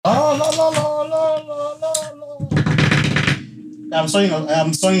I'm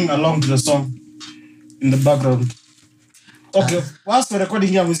singing along to the song in the background. Okay, whilst we're recording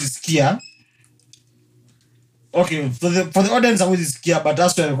here, I'm skia. Okay, for the audience, I'm skia, but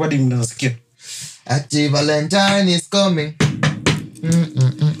as we're recording, I'm skia. Actually, Valentine is coming.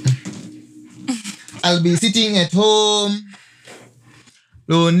 I'll be sitting at home,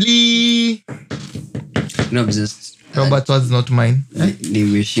 lonely. No, just Robert was not mine.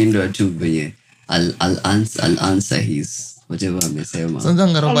 Nimeshindwa tu venye I'll answer his whatever amesema.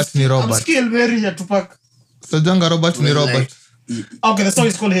 Sojanga Robert ni Robert. I'm still Mary ya Tupac. Sojanga Robert ni Robert. Okay, the song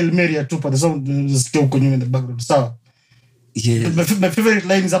is called Hail Mary ya Tupac. The song is still in the background. So, Yeah. my favorite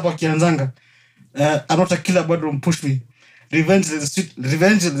line is hapo kianzanga. I'm not a killer, but don't push me. Revenge is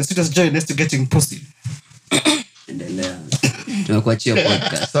the sweetest joy next to getting pussy. Endelea. Tunakuachia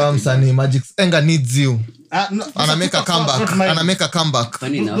podcast. So msanii Magic Enga needs you. No, Ana make a comeback.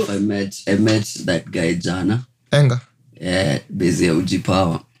 Funny enough, I met that guy jana. Enga. Base ya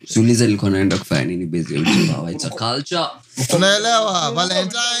ujipawa. Suliza nilikuwa naenda kufanya nini base ya ujipawa. It's a culture. Unaelewa,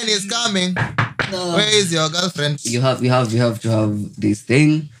 Valentine is coming. Where is your girlfriend? You have to have this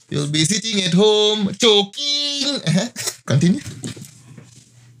thing. You'll be sitting at home choking. Continue.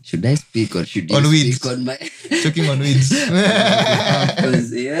 Should I speak or should you on speak weeds. on my Choking on weeds.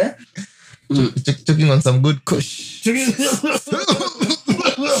 yeah? Choking on some good kush.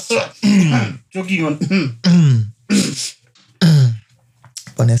 Choking on.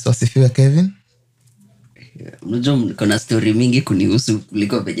 Bwana Yesu asifiwe, Kevin. Unajua kuna story mingi kunihusu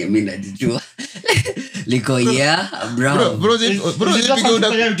kuliko venye mimi najijua. Liko bro. Bro,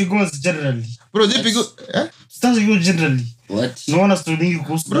 Generally. What? No one has to think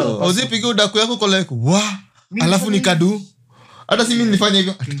kuhusu. Bro, uzipiga udaku yako kwa like, wow. Alafu nikadu. Hata si mimi nilifanya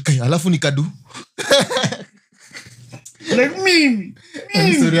hivyo. Alafu nikadu. Like me.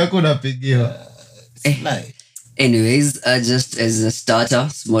 Story yako unapigiwa. Anyways, just as a starter,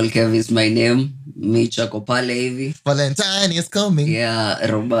 Small Kev is my name. Micha Kopale hivi. Valentine is coming. Yeah,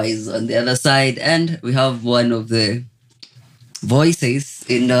 Roba is on the other side. And we have one of the voices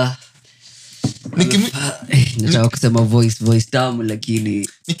in the... nataka kusema voice tamu lakini...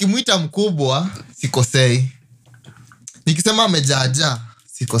 Nikimuita mkubwa, sikosei. Nikisema amejaja,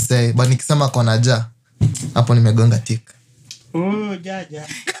 sikosei. But nikisema kona ja, hapo nimegonga tick. Oh, jaja.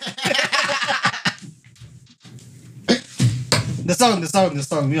 The song. I'm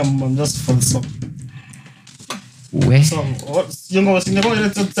just for the song. Where? Song. It's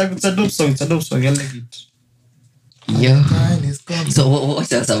a dope song. I like it. Yeah. Valentine is coming. So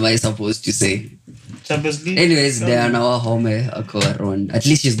what else am I supposed to say? Champions League. Anyways, they are now home ako around. At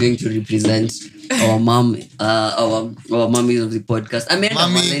least she's going to represent our mom, our mommy of the podcast. I mean,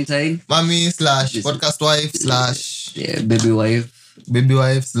 Valentine. Mommy / podcast wife / yeah, baby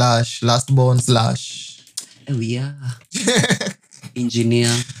wife / last born / oh yeah. Engineer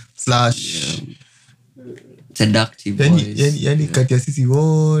 / seductive voice. yani kati ya sisi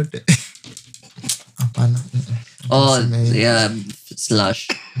wote. Hapana. Oh yeah, /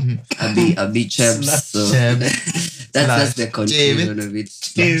 Abi Chebs. So that's the conclusion of it.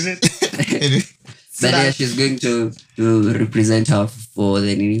 But yeah, she's going to represent her for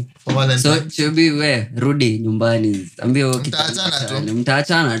the nini. So Chobi, we rudi nyumbani. Ambio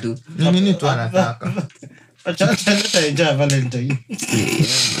mtaachana tu. Nini tu anataka. Let enjoy Valentine.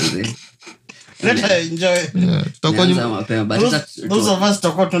 Let her enjoy. Those of us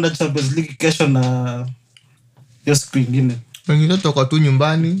talk about the Champions League kesho na just kwingine. Wengine toka tu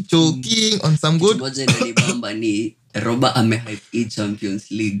nyumbani choking on some good. Moja ni bamba ni Roba amehype hii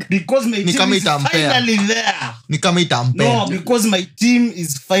Champions League Because my team is finally there. Ni kama itampea. No, because my team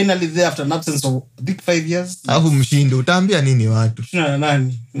is finally there after an absence of I think 5 years. Alafu mshindo utaambia nini watu? Tuna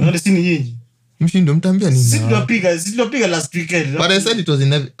nani? Wale si ni nyinyi. Mshindo mtaambia nini? Silipiga last weekend. But I said it was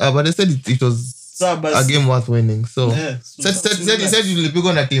a game worth winning. So said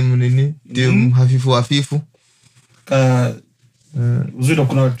tulipigwa na timu nini? Timu hafifu. Uzuri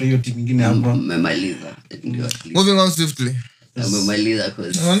kuna hiyo timu nyingine hapa. mmemaliza. Moving on swiftly. Mmemaliza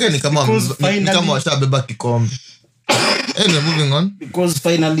cause Ngenge ni kama washabeba kikombe. Anyway, moving on. Because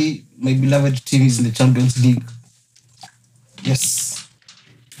finally my beloved team is in the Champions League. Yes.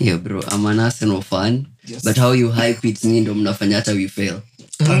 yeah bro, I'm an Arsenal fan. Yes. But how you hype it ni ndo mnafanya hata we fail.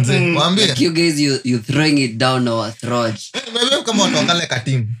 Mwambie. Like you guys you throwing it down our throat. Maybe kama wataangalia ka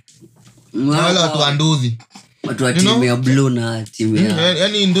team. Na wale watu wa Nduthi. Watu wa timu ya blue na timu ya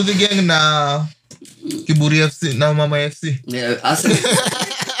yani Nduthi gang na Kiburi FC na Mama FC. Yeah, Arsenal.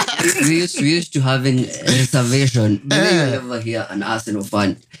 we used to having reservation. You never hear an Arsenal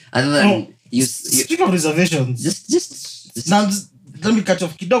fan other than you speak of reservations. Just now let me catch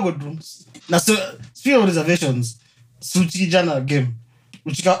off kidogo tu. Na so speak of reservations. suchi jana game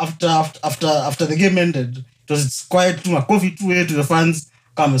uchika after the game ended it was quiet too coffee too to the fans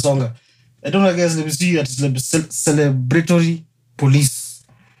kama songa. I don't know, I guess let me see at celebratory police.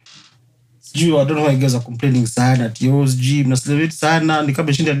 I don't know why guys are complaining sana at yours gym na celebrate sana ni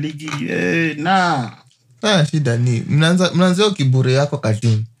kama shinda ligi shida ni mnaanza kiburi yako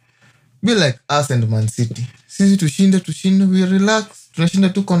katimu. Be like us and Man City. Sisi tushinde we relax. Tunashinda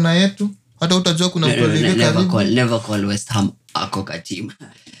tu kona yetu. Hata utajua kuna mtu karibu. Never call West Ham ako katimu.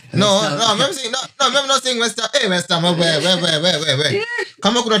 No, I'm not saying West Ham. Hey, West Ham, wait.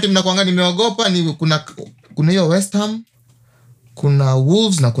 Kama kuna timu na kuanga nimeogopa ni kuna hiyo West Ham, kuna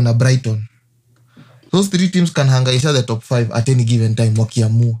Wolves na kuna Brighton. Those three teams can hangaisha the top 5 at any given time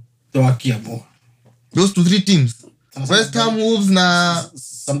wakiamua. Those three teams. West Ham, Wolves na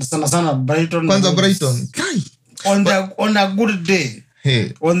sana Brighton. Kwanza Brighton. Kai. On a good day. Hey.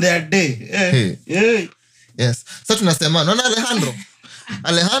 On their day. Hey. Yes. Sasa tunasema naona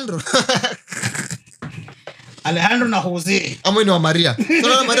Alejandro na Jose. Ama ni wa Maria.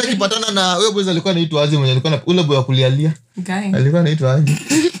 Sasa Maria kipatana na wewe boys alikuwa anaitwa aje mwenye alikuwa ule boy wa kulialia. Guy. Alikuwa anaitwa aje?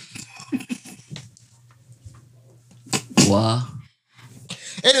 Wow.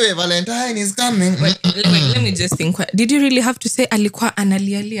 Anyway, Valentine is coming. Wait, let me just think. Did you really have to say alikuwa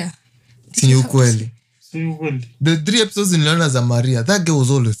analialia? Si ukweli. The 3 episodes niliona za Maria, that girl was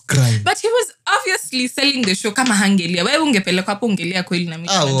always crying. But he was obviously selling the show kama hangelia. Wewe ungepeleka hapo ungelia kweli na mimi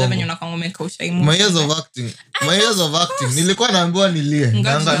najua venye unakwangomeka ushaimu. My years of acting. Nilikuwa naambiwa nilie.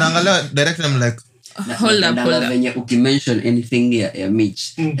 Naangalia director I'm like hold up. Venye ukimention anything ya Mitch,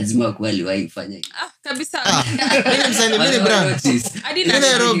 lazima kweli waifanya. Kabisa. Mimi brand.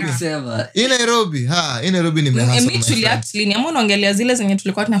 In Nairobi nimehasa. Mitch actually ni amona ongelea zile zenye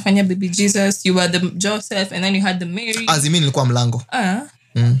tulikuwa tunafanya Baby Jesus, you were the Joseph and then you had the Mary. Azimi nilikuwa mlango.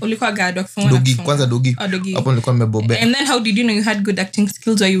 Ulikuwa guard wa kufunga. Dogi. Hapo nilikuwa nimebobea. And then how did you know you had good acting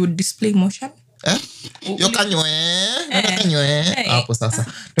skills where you would display emotion? Kanywe. Hapo sasa.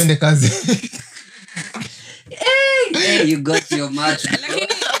 Twende kazi. Hey, you got your match.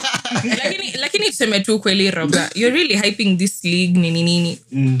 Lakini tuseme tu kweli Robert, you're really hyping this league nini.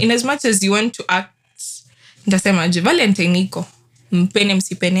 In as much as you want to act, ndasema je Valentine iko mpene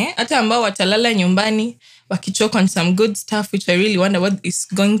msipene hata ambao watalala nyumbani wakichoka on some good stuff which I really wonder what is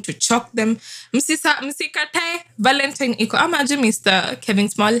going to choke them. Msikatae Valentine iko ama aje Mr. Kevin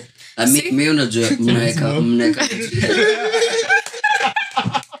Small. Mimi unajua mnaeka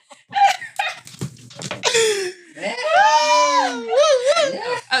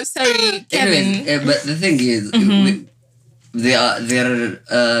Oh, sorry, Kevin. Anyways, but the thing is, they are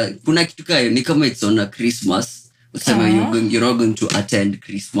kuna kitu kayo ni kama it's on a Christmas. Usema you're not going to attend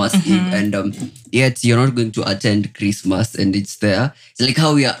Christmas Eve and yet you're not going to attend Christmas and it's there. It's like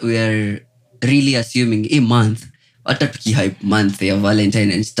how we are really assuming a month, hata tukihype month ya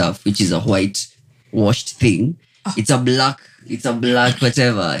Valentine and stuff, which is a white washed thing. It's a black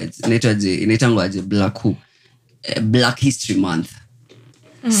whatever. It's inaitangwaje black who? Black History Month.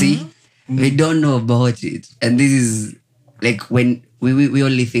 See, we don't know about it, and this is like when we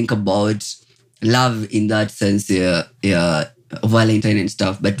only think about love in that sense, Valentine and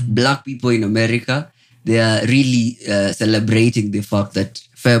stuff. But black people in America, they are really celebrating the fact that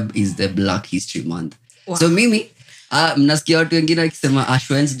Feb is the Black History Month. Wow. So mimi mnasikia watu wengine wakisema Ash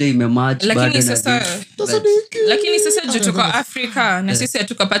Wednesday imemarch lakini sasa juu tuko Africa na sisi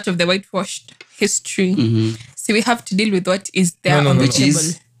hatuko part of the whitewashed history. So we have to deal with what is there on the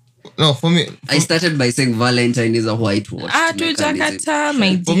table. No, for me I started by saying Valentine is a whitewash. Tujakata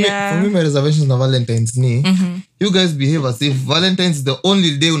my dear. For me my reservations na Valentine's ni you guys behave as if Valentine's is the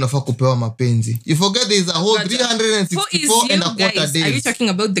only day unafaa kupewa mapenzi. You forget there is a whole 364 and a quarter days. Are you talking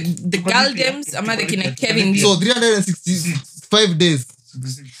about the Galdems ama the kina Kevin? So 365 days.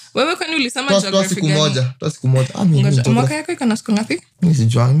 Wewe kwani ulisema geography gani? Siku moja. Mimi mwaka yako iko na siku ngapi? Mimi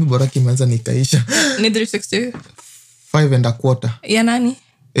sijui, mimi bora kimeanza nikaisha. Ni 365 and a quarter. Ya nani?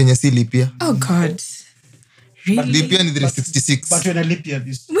 Enye si lipia. Oh God. Really? Lipia ni 366. But when I lipia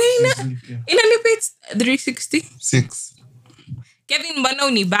this. Ina lipia it's 366. Kevin mbona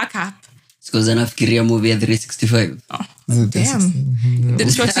uni back up? Because anafikiria movie ya 365. Oh, damn.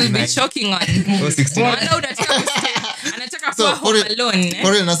 That's what you'll be choking on. 69. Anataka kuwa home alone.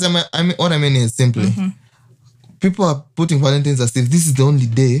 For real, nasema, what I mean is simply, people are putting Valentine's as if this is the only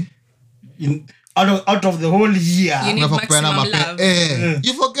day out of the whole year. You need Unafaa kupeana maximum love.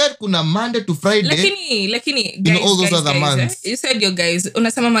 You forget kuna Monday to Friday. Lakini know, all those other guys, months. you said your guys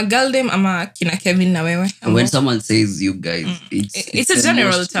unasema magaldem ama kina Kevin na wewe. When someone says you guys, it's a the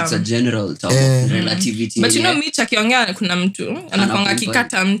general term. It's a general term of relativity. But you know Mitch akiongea kuna mtu anakwanga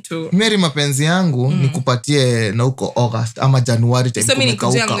akikata mtu. Mary, mapenzi yangu nikupatie na huko August ama January time So mimi nikujia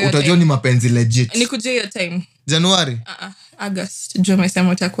kumekauka. ngoyo Utajua time. ni mapenzi legit. Nikuje hiyo time. January. August. Jua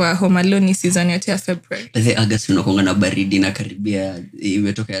umesema utakuwa home alone season yote ya February. The August unakonga na baridi na karibia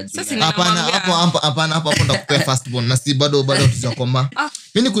imetoka ya Sasa July. Hapana, hapo ndakupea first born na si bado tujakoma.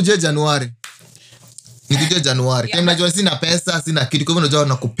 Mimi nikuje January. Time najua sina pesa, sina kitu, kwa hivyo najua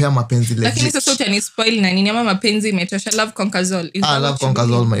nakupea mapenzi legit. Lakini sasa utani spoil na nini ama mapenzi imetosha. Love conquers all. Is that Love what you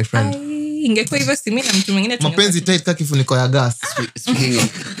conquers all, my friend. ingekuwa hivyo si mimi na mtu mwingine Mapenzi tight kama kifuniko ya gas. Speaking of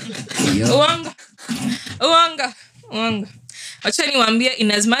uongo. Acha niwaambie,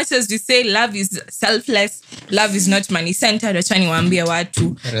 in as much as we say love is selfless, love is not money centered, acha niwaambie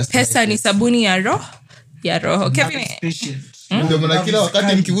watu pesa ni sabuni ya roho. Kevin, Ndio maana kila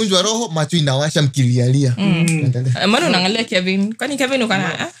wakati mkivunjwa roho macho inawasha mkilialia. mbona unaangalia Kevin? Kwani Kevin uko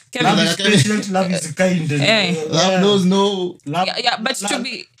na Kevin? Love is patient, love is kind. Love knows no. But to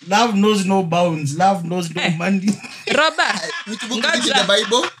be Love knows no bounds. Love knows no money. Roba, ngoja.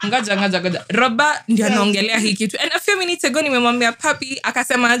 Roba ndio anaongelea hii kitu. And a few minutes ago nimemwambia Papi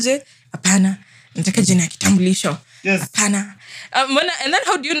akasema aje? Hapana, nataka jina ya kitambulisho. Yes. Hapana. And then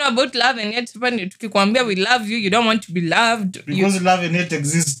how do you know about love and yet when tukikwambia we love you, you don't want to be loved? Because love and hate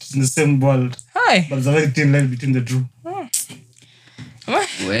exist in the same world. Hi. But there's a very thin line between the two.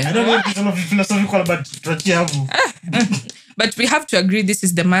 where? I don't know if it's all of it philosophical, but But we have to agree this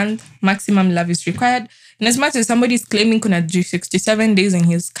is the month maximum love is required. And as much as somebody is claiming kuna 67 days in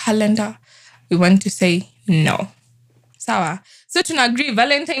his calendar, we want to say no. Sawa. So to agree,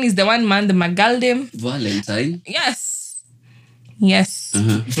 Valentine is the one month, the Magaldem. Valentine? Yes.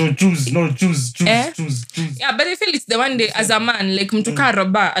 So choose. Yeah, but I feel it's the one day as a man, like mtuka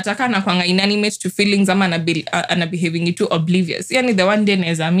roba, ataka na kwanga inanimate to feelings ama ana behaving it too oblivious. Yani the one day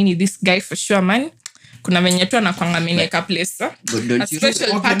neza amini this guy for sure, man. Kuna venye tu anakwanga ameneka place. But don't A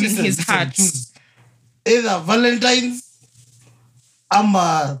special part in his heart. Choose. Either Valentine's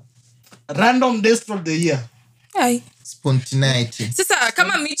ama random days throughout the year. Aye. Spontaneity. Sasa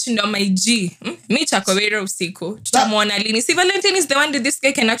kama Mitch ndo my G, Mitch akowera usiku, tutamuona lini? Si Valentine is the one that this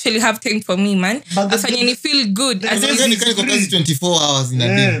guy can actually have time for me, man. Afanye ni feel good. As Sasa ni kani kwa kazi 24 hours in a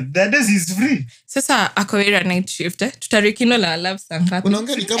day. The days is free. Sasa akowera night shift, tutarikino la love sangapi.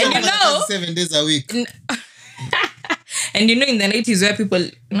 Unaongea ni kama And you know- 7 days a week. And you know in the 90s where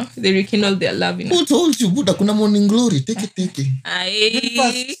people, they rekindle their love. Who told you Buddha kuna morning glory? Take it.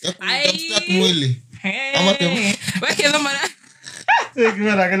 Aye. Start mwili. Hey. Ama temo. Weke hivyo mara.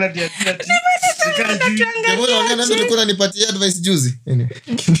 Mbona unaongea ndio kuna nipatie advice juzi?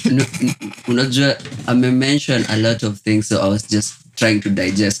 Unajua, I may mention a lot of things, so I was just trying to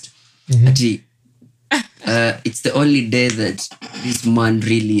digest. Ati, it's the only day that this man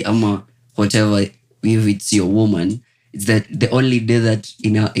really, ama whatever, if it's your woman, it's that the only day that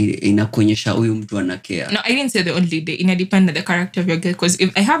inakuonyesha huyu mtu anakea. No, I didn't say the only day. It depends on the character of your girl. Because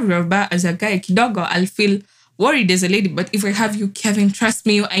if I have Roba as a guy, kidogo, I'll feel worried as a lady. But if I have you, Kevin, trust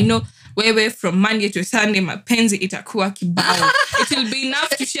me, I know wewe from Monday to Sunday, mapenzi itakuwa kibao. It will be enough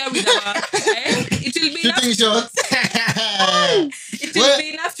to share with our... It will be enough... Shooting shots. It will be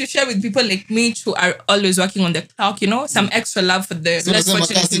enough to share with people like me who are always working on the clock, some extra love for the less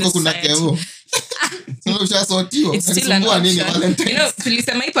fortunate in the society. It's still an option.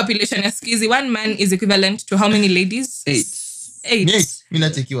 Tulisema hii population ya skizi, one man is equivalent to how many ladies? 8.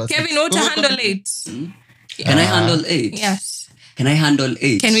 Kevin, what to handle 8? Can I handle 8? Yes. Can I handle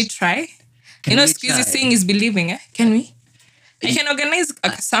 8? Can we try? Skizi seeing is believing, Can we? I can organize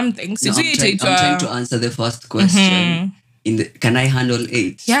something. No, I'm trying to answer the first question. Can I handle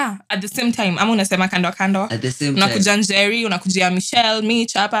 8? Yeah, at the same time. Ama unasema kando. At the same time. Unakuja Njeri, unakujia Michelle,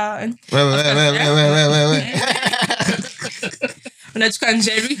 Mitch hapa. Wewe. Unachukua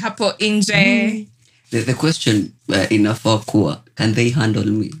Njeri hapo nje. The question inafaa kuwa, can they handle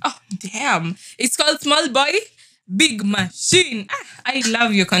me? Oh, damn. It's called Small Boy, Big Machine. I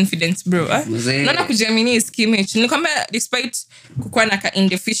love your confidence, bro. Naona kujiamini is kimage. Nilikwambia despite kukuwa na ka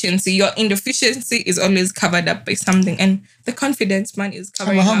indeficiency, your indeficiency is always covered up by something. And the confidence man is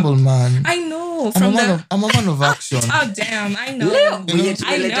covering I'm a humble up. man. I know. I'm a man of action. Oh, damn. I know.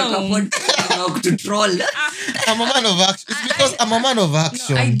 I know. To troll. I'm a man of action. It's because I'm a man of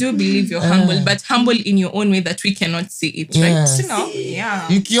action. No, I do believe you're humble, but humble in your own way that we cannot see it, right? Yes. Yeah.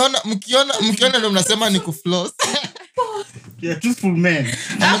 Mkiona ndo mnasema ni kufloss. You're a truthful man.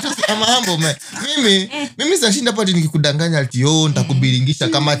 I'm a humble man. Mimi sashinda pati nikikudanganya ati nitakubiringisha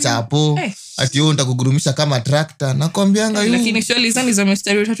kama chapo, ati nitakugurumisha kama tractor. Nakwambianga lakini surely hizo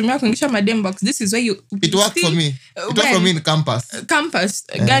mistari utatumia kuingisha madem box. This is why you it worked for me. It worked for me in campus.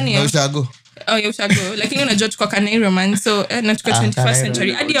 Gani ya ushago. Ya ushago. Lakini unajua tuko Kanairo man, so na tuko 21st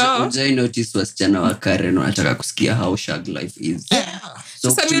century. Hadi Ujai notice wasichana wa Karen wanataka kusikia how shag life is.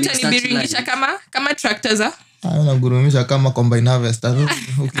 So mimi utanibiringisha kama tractor za nagurumisha kama combine harvester.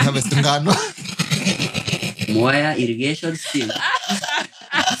 Ukiharvest ngano. Mwaya irrigation scheme.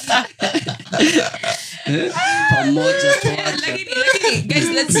 Pamoja lakini guys,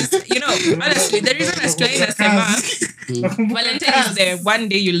 let's just, honestly the reason as trying to say Valentine is the one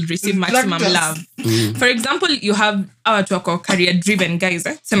day you'll receive maximum love. For example, you have our talk career driven guys,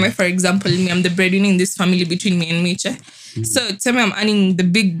 for example, me, I'm the breadwinner in this family between me and Mitch. So tell me I'm earning the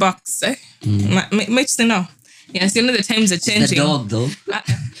big bucks. Mitch now. Yes, the times are changing. The dog though.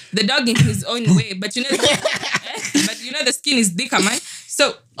 The dog in his own way, but the skin is thicker, man.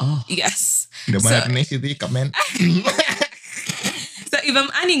 So yes. The man is thicker, man. So if I'm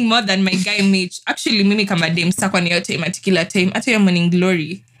earning more than my guy Mitch, actually mimi kama dem sakwa na hiyo time at kila time. Hata ya morning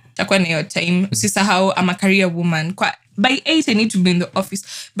glory takwa na hiyo time. Usisahau I'm a career woman. By 8 I need to be in the office.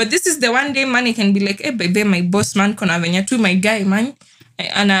 But this is the one day man I can be like, hey baby, my boss man kona venya tu my guy man.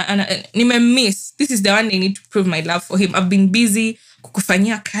 Nime-miss. This is the one I need to prove my love for him. I've been busy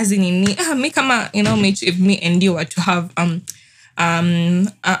kukufanyia kazi nini. Me kama, Mitch, if me and you were to have how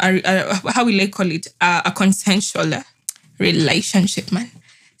will I call it? A consensual relationship, man.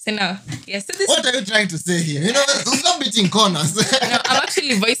 So now, yes. So what are you trying to say here? Stop beating corners. I'm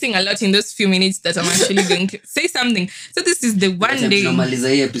actually voicing a lot in those few minutes that I'm actually going to say something. So this is the one day. Tunamaliza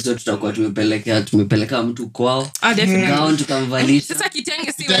hii episode tutakuwa tumepeleka mtu kwao. Definitely. Gown tukamvalisha. Sasa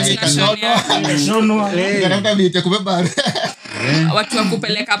kitenge si watu wa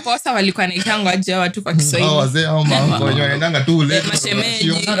kupeleka posa walikuwa naitangwa aje watu kwa Kiswahili. Wazee au mambo wanaendanga tu ule.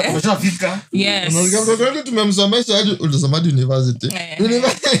 Mashemeji. Yes. Tumemsomesha hadi ulisomadi university.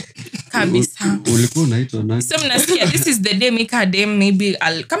 Kabisa. Ulikuwa unaitwa nani? So mnasikia this is the day Mika dem maybe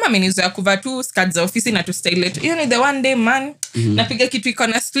kama amenizoea kuvaa tu skirts za ofisi na tu style it. The one day man napiga kitu iko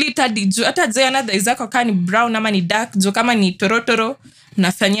na slit hadi juu. Hata zana dai zako kama ni brown ama ni dark, juu kama ni torotoro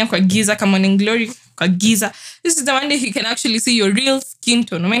nafanyia kwa giza kama morning glory kwa giza. This is the one day he can actually see your real skin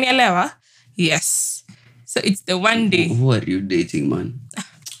tone. Umenielewa? Yes. So it's the one day. Who are you dating, man?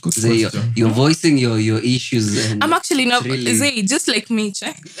 You're voicing your issues. And I'm actually not really... Zay, just like me,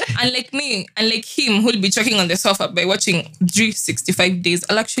 unlike me, unlike him, who'll be choking on the sofa by watching 365 days.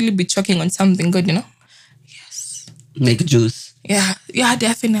 I'll actually be choking on something good, Yes. Make juice. Yeah,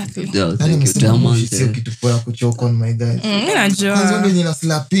 definitely. Yeah, thank you. Diamond. Sio kitu poa kuchoke on my guys. Ninajua. Kwanza ndio nina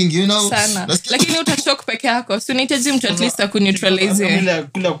slapping, Sana. Lakini utachoke peke yako. Si unahitaji mtu at least akuneutralize.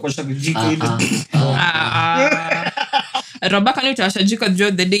 Kula kuosha jiko ile. Robaka ni utawasha jiko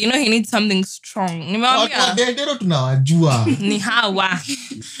throughout the day. He needs something strong. Nimewambia. Ndio tunawajua. Ni hawa.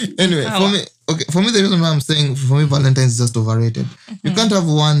 Anyway, for me the reason why I'm saying for me Valentine is just overrated. You can't have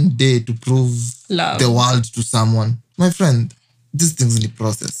one day to prove love the world to someone. My friend, these things in the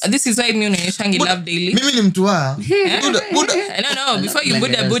process. This is why me unaonyeshangi love daily. Mimi ni mtu wa Buddha. No, before you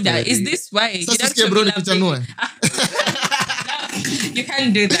Buddha, is this why you don't show me love daily? You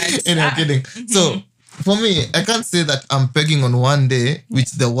can't do that. Anyway, kidding. So, for me, I can't say that I'm pegging on one day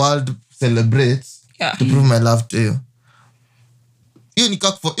which the world celebrates to prove my love to you. Hiyo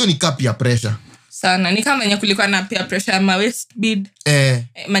ni cup ya pressure. Sana, ni kama yenye kulikuwa na peer pressure ya waist bead.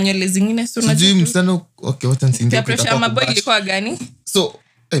 Manywele zingine so unajua. Sijui msano wacha nisingie. Peer pressure ya maboy ilikuwa gani? So,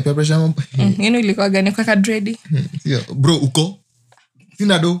 peer pressure ya maboy. Ilikuwa gani kwa dready? Bro, uko?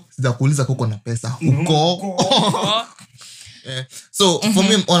 Sina do, sijakuuliza koko na pesa. Uko? So for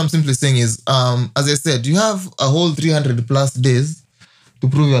me, all I'm simply saying is, as I said, you have a whole 300 plus days to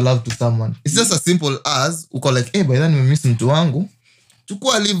prove your love to someone. It's just as simple as uko like, by then we miss mtu wangu.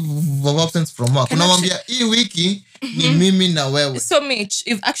 Chukua leave of absence from work. Unamwambia hii wiki ni mimi na wewe. So Mitch,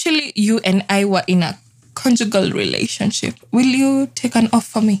 if actually you and I were in a conjugal relationship, will you take an off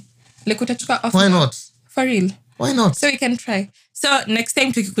for me? Like utachukua off? Why not? For real? Why not? So we can try. So next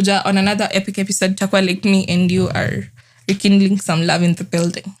time tukikuja on another epic episode, takwa like me and you are rekindling some love in the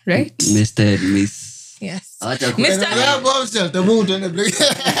building, right? Mr. and Miss. Yes. But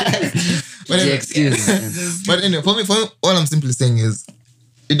anyway, for me, all I'm simply saying is,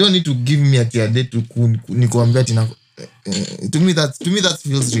 you don't need to give me a day to nikuambia tina. To me that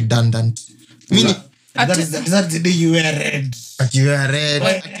feels redundant. Meaning, That the day you were red. You were red.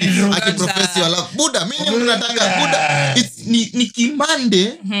 I profess your love. Buddha, mimi unataka Buddha. It's ni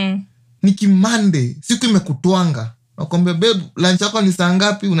kimande. Monday siku imekutwanga nakwambia babe lunch yako ni saa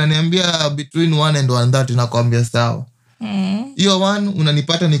ngapi unaniambia between 1 and 1:30 nakwambia sawa hiyo 1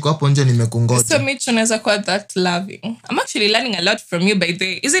 unanipata niko hapo nje nimekungoja so Mitch unaweza kuwa that loving. I'm actually learning a lot from you by the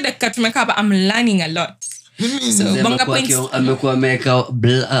way. Is it like tumeka I'm learning a lot. So bonga points amekuwa ameka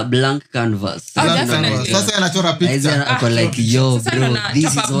blank canvas. Definitely. Sasa anachora picture Ako like yo bro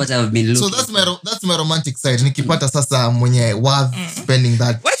this is what I've been looking. So that's my romantic side. Nikipata sasa mwenye worth spending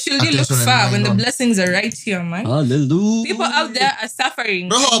that. Why should you look far when the blessings are right here, man? Hallelujah. People out there are suffering.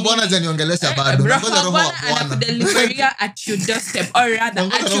 Roho wa Bwana janiongelesha bado. Roho wa Bwana anakudeliveria at your doorstep or rather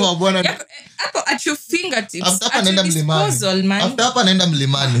at your fingertips. After hapa naenda mlimani. After hapa naenda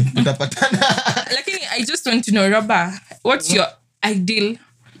mlimani. Tutapatana. Lakini I just want to know, Robba, what's your ideal,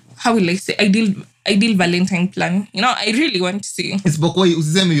 how will I say, ideal Valentine plan? You know, I really want to see. Isipokuwa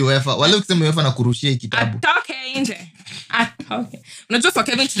usiseme UEFA. Wale ukisema UEFA na kurushia kitabu. Atoke nje. Unajua for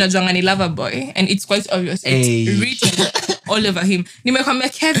Kevin tunajuanga ni lover boy and it's quite obvious. It's written all over him. Nimekwambia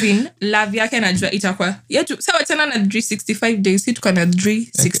Kevin, love yake najua itakuwa. Yetu, sawa tena na 365 days. Hii tuko na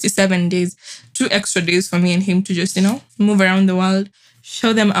 367 days. 2 extra days for me and him to just, you know, move around the world.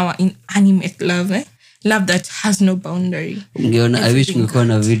 Show them our inanimate love, love that has no boundary. Ungeona I wish ungekuwa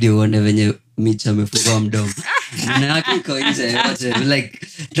na video uone venye Mitch amefungua mdomo. Na yake iko nje yote like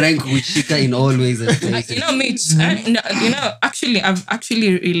trying kushika in all ways and places. You know Mitch, you know I've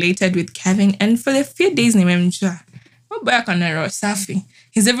actually related with Kevin and for the few days nimemjua. Mbaya kana roho safi.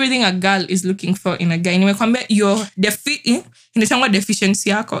 He's everything a girl is looking for in a guy. Nimekwambia your deficiency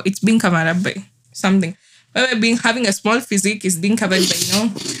yako it's being covered up by something. Having a small physique is being covered by, you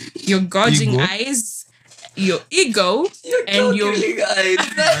know, your gorging eyes, your ego, and your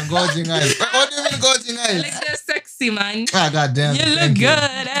gorging eyes. What do you mean gorging eyes? Like they're sexy, man. Goddamn. You look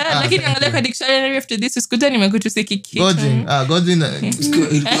good. Lakini angalia kwa dictionary after this usikuta nimekutusiki kitu. Gorging.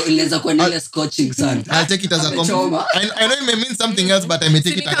 Inaweza kuwa ile scorching sana. I'll take it as a compliment. I know it may mean something else but I may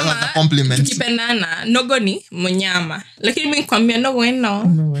take it as a compliment. Kipendana nogo ni mnyama. Lakini mimi nikwambia nogo eno.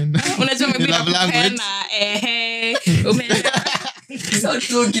 Unajua mimi napenda umeelewa.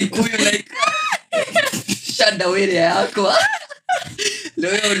 So Kikuyu like shanda wele yako.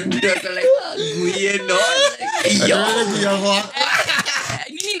 Leo ndio like guyeno yo.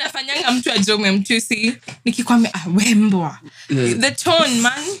 Nini nafanyanga mtu ajome mtusi nikikwambia wembwa. The tone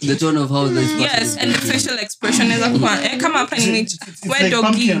man. The tone of how this yes and the facial expression is kwa kama hapa ni where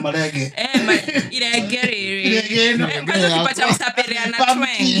dogi iregere kwanza ukipata msapere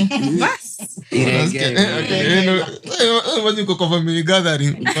anatweng bas iregere wazi kwa family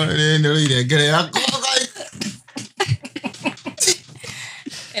gathering ndio iregere yako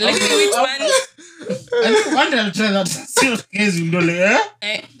like which one One I'll try that. Serious case you don't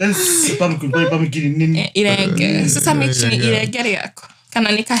That's pumpkin nini. Irege. Sasa Mitch ni iregere yako.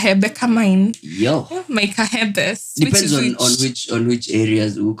 Kana nikahebe kama in. Yo. My kahebes. Depends on which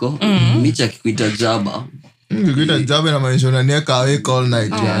areas uko. Mitch akikuita Jaba. Ukikuita Jaba na maisha na nieka awake all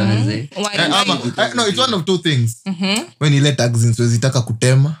night. No, it's one of two things. When you let tags in so zitaka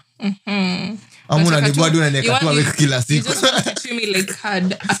kutema. Amuna ni bado unanieka tu awake kila siku. You just want to treat me like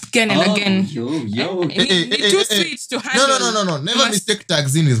hard again and again. Yo. It's too sweet to handle. No. Never mistake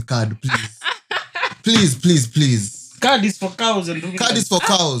tags in with card, please. please. Card is for cows and card is for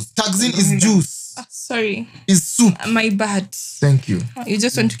cows. Tags in is juice. Sorry. Is soup. My bad. Thank you. You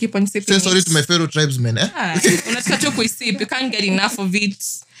just want to keep on sipping. Say sorry to my fellow tribesmen, Unataka tu kuisip. You can't get enough of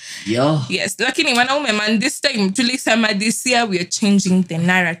it. Yo. Yes, lakini wanaume man this time tulisema this year we are changing the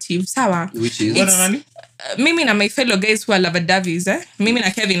narrative. Sawa? Which is mimi na my fellow guys who are lovadavis, mimi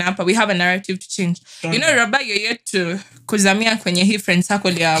na Kevin hapa we have a narrative to change. You know Robba you're yet to kuzamia kwenye hii friend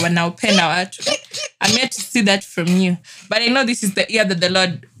circle ya wanaopenda watu. I'm yet to see that from you. But I know this is the year that the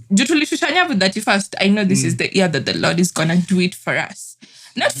Lord Jutulishanya with that first. I know this is the year that the Lord is gonna do it for us.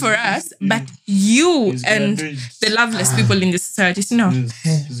 Not for us, but you and the loveless people in the society. You know.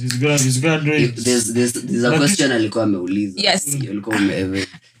 He's gonna do it. There's a question alikuwa ameuliza. Yes.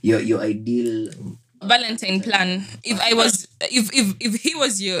 Your ideal Valentine plan. If he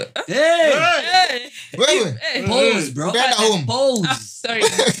was your pose, bro. Pose. Sorry.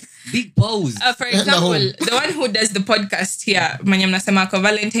 Big pose. For example, the one who does the podcast here, mwenye mnasema kwa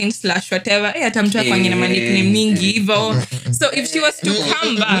Valentine / whatever, atamtoa kwa ngine nickname mingi hivyo. So if she was to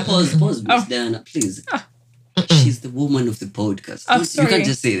come back. Pause, Diana, please. She's the woman of the podcast. You can't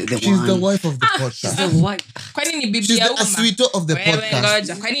just say the She's the wife of the podcast. She's the wife. Kwani ni bibi She's ya the umma? sweeter of the podcast.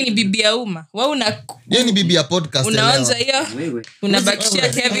 Ngoja, kwani ni bibi ya umma? Wewe yeye ni bibi ya podcast. Unaanza hiyo? Wewe. Unabakishia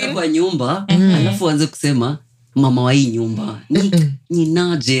Kevin kwa nyumba, alafu anze kusema mama wa hii nyumba ni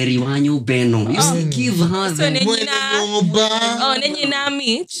na Jerry wa nyubeno you give her So the nenye na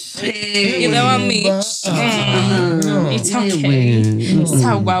Mitch. Either one Mitch. It's okay.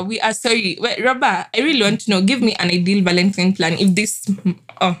 Sawa, we are sorry. Wait, Robert, I really want to know. Give me an ideal Valentine plan.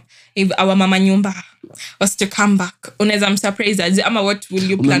 If our mama nyumba was to come back, unaweza msurprise aje ama what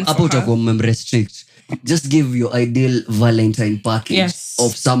will you plan hapo for her? utakuwa restrict. Just give your ideal Valentine package Yes.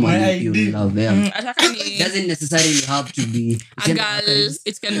 of someone My you ideal. love. Yeah. Ataka ni Doesn't necessarily have to be a girl.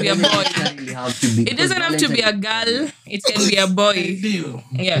 It can be a boy. necessarily have to be. It doesn't have to be a girl. It can be a boy. Deal.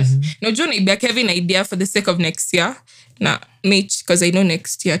 Yes. No, John, I Kevin idea for the sake of next year. Na Mitch, because I know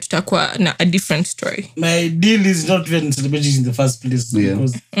next year tutakuwa na a different story. My deal is not even celebrating in the first place. Yeah.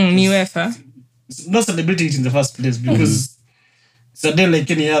 Because Ni wefa. it's not celebrating it in the first place because it's a day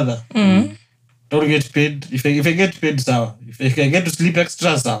like any other. Don't get paid. If I get paid, sawa. If I get to sleep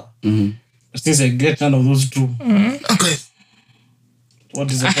extra, sawa. Since I get none of those two, Okay.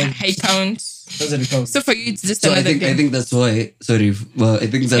 what is the point? I count. Doesn't count. So for you, it's just So I another think day. that's why. Sorry, I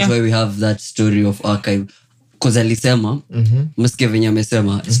think that's why we have that story of archive. Because alisema, msikia venye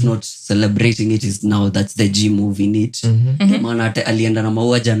amesema, it's not celebrating it, is now that's the G move in it. Maana hata alienda na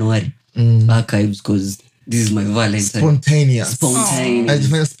maua Januari. Archives, because this is my Valentine. Spontaneous.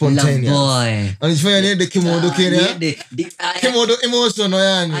 Anajifanya spontaneous. Love boy. Anajifanya niende kimodo kile. Kimodo emotional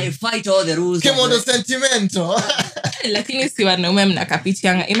yani. I fight all the rules. Kimodo sentimental. Lakini si wanaume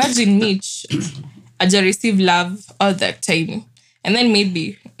mnakapitianga. Imagine Mitch aja receive love all that time. And then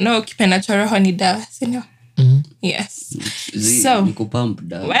maybe, no, kipenda cha roho ni dawa, sindio? Yes. So, Niko pump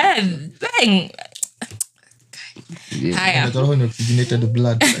down. well, dang. Haya. Roho ni oxygenated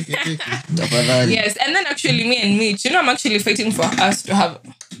blood. Tafadhali. Yes, and then actually me and Mitch, I'm actually fighting for us to have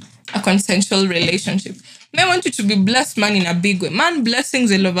a consensual relationship. I want you to be blessed, man, in a big way. Man,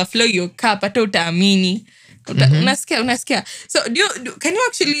 blessings will overflow your cup. Hata utaamini. Unasikia. So, can you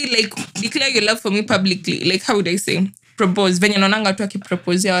actually like declare your love for me publicly? Like, how would I say? Propose. Venye naonanga tu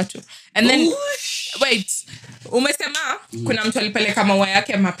akiproposea watu. And then, wait. Umesema, kuna mtu alipeleka maua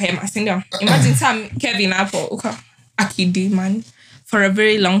yake mapema, sindio? Imagine Sam Kevin hapo, uka akidi, man. For a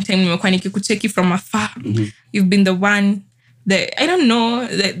very long time, nimekuwa nikikucheki from afar. You've been the one, I don't know,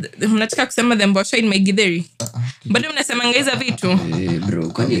 mnataka kusema the mbosho in my githeri. Bado mnasemanga hizo vitu. Bro,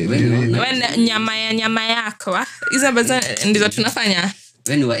 kwani when Nyama yako, hizo baza ndizo tunafanya.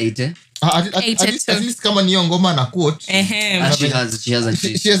 when we ate. At least kama ni ngoma na quote. She has a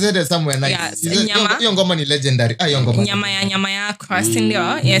cheat. She has said it somewhere nice. Yeah, nyama. Hiyo ngoma ni legendary. Hiyo ngoma. Nyama yako,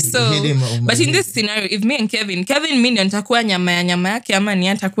 sindio? Yes, so but in this scenario, if me and Kevin mimi ndio nitakuwa nyama yake ama ni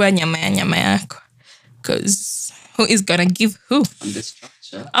atakuwa nyama yako. Because who is gonna give who? On the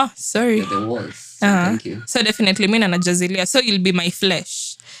structure. Oh, sorry. The walls. So thank you. So definitely me na najazilia. So you'll be my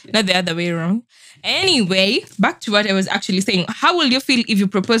flesh, not the other way around. Anyway, back to what I was actually saying. How will you feel if you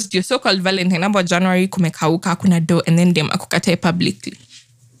proposed your so-called Valentine about January kumekauka kuna do and then dem akukatae publicly?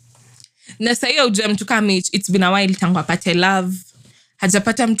 Na sasa ujue mtu kama Mitch, it's been a while tangu apate love.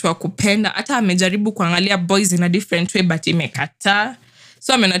 Hajapata mtu wa kupenda. Hata amejaribu kuangalia boys in a different way but imekataa.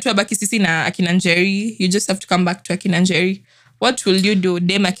 So amenatua baki sisi na akina Njeri. You just have to come back to akina Njeri. What will you do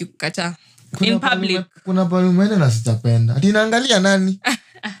dem akikukataa in public? Kuna balumene na sitapenda. Ati naangalia nani?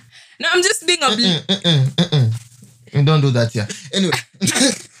 No, I'm just being You don't do that here. Anyway.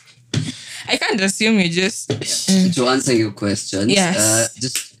 I can't assume you just... To answer your questions,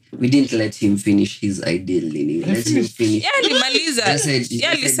 Yes. we didn't let him finish his ideal. Let him finish. Yeah, Limaliza. Just said,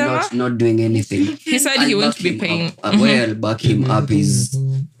 Yeah, just said Lisama. not doing anything. He said he won't be paying. Where I'll back him up is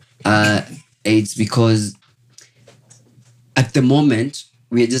it's because at the moment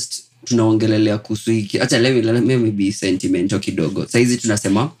we are just tunaongelelea kuhusu hiki. Acha let me be sentimental kidogo. Saizi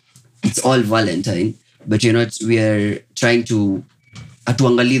tunasema it's all Valentine, but we are trying to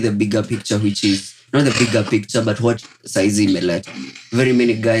atuangalie the bigger picture, which is not the bigger picture, but what saizi imeleta. Very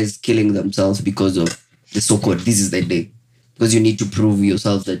many guys killing themselves because of the so-called this is the day. Because you need to prove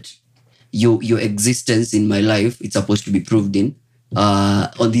yourself that your existence in my life, it's supposed to be proved in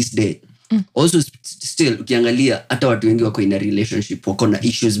on this day. Also still ukiangalia hata watu wengi wako in a relationship wako na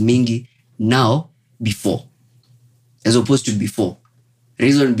issues mingi now before as opposed to before.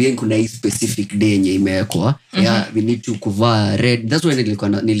 Reason being kuna hii specific day yenye imewekwa. Yeah, we need to kuvaa red. That's why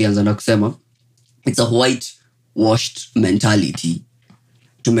nilianza na kusema it's a white washed mentality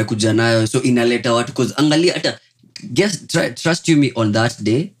tumekuja nayo, so inaleta watu because angalia hata trust you me on that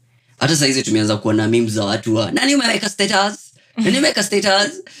day. Hata saizi tumeanza kuona memes za watu nani umeweka status.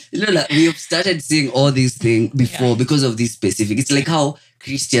 We have started seeing all these things before because of this specific. It's like how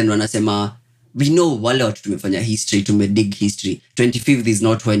Christian wanasema we know wale watu tumefanya history, tumedig history. 25th is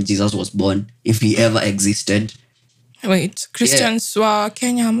not when Jesus was born, if he ever existed. Wait, Christians wa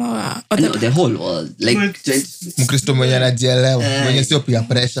Kenya ama No, the whole world. Like, Mkristo mwenye anajielewa, mwenye sio pia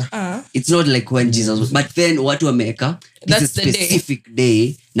pressure. it's not like when Jesus was, but then watu wameka, it's a That's the day. specific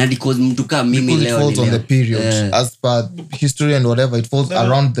day, na because mtu kama mimi Because it leo falls ni on the leo. period. As per history and whatever, it falls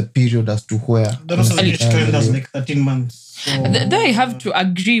around the period as to where. That also the calendar has like 13 months. So though I have to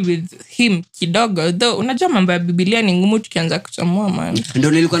agree with him kidogo, though unajua mambo ya Biblia ni ngumu tukianza kuchambua man.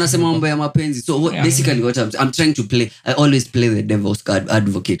 Ndio nilikuwa nasema mambo ya mapenzi. So basically what I'm trying to play, I always play the devil's card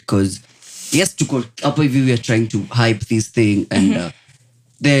advocate, because yes, tuko hapo hivi we are trying to hype this thing, and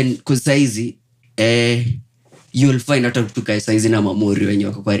then cause saizi you'll find hata tukae saizi na mamori wenye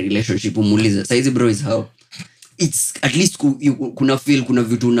wako kwa relationship, umuulize saizi bro is how it's at least kuna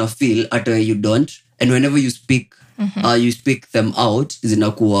vitu una feel hata you don't, and whenever you speak you speak them out,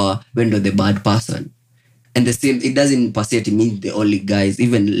 zinakuwa when you're the bad person. And the same, it doesn't per se mean the only guys,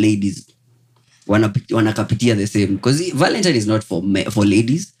 even ladies wanakapitia the same, because Valentine is not for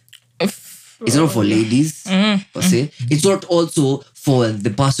ladies. It's not for ladies per se. It's not also for the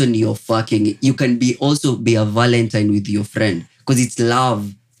person you're fucking. You can also be a Valentine with your friend, because it's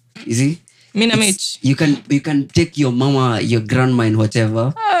love. You see, Mina Mitch. you can take your mama, your grandma, and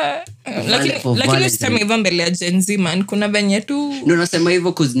whatever. Lakini usiseme hivyo mbele ya Gen Z man, kuna venye tu No, nasema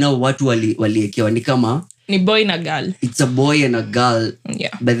hivyo because now watu waliekewa ni kama ni boy na girl. it's a boy and a girl,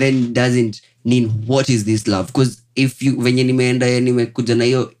 Yeah. but then it doesn't mean what is this love, because if you venye nimekuja na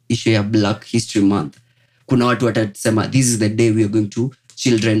hiyo issue ya Black History Month, kuna watu watasema this is the day we are going to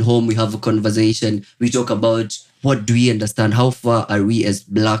children home, we have a conversation, we talk about what do we understand, how far are we as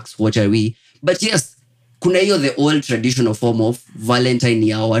blacks, what are we. But yes, kuna hiyo the old traditional form of Valentine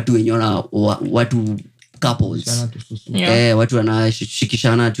ya watu wenye watu couples. Yeah. Watu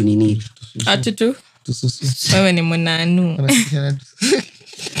wanashikishana tu nini. Atu tu. Tususu. Wewe ni mwananu.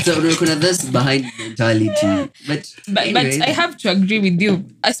 So kuna this behind mentality. But anyway, I have to agree with you,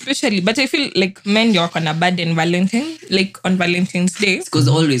 especially, but I feel like men wako na bad in Valentine, like on Valentine's Day. because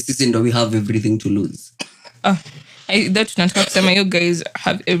always sisi ndo we have everything to lose. That tunataka kusema you guys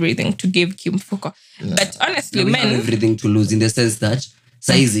have everything to give kimfuko. But honestly, We have men everything to lose in the sense that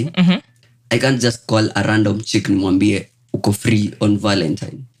saizi I can't just call a random chick nimwambie uko free on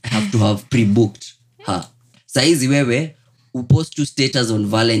Valentine. I have to have pre-booked her. Saizi wewe upost to status on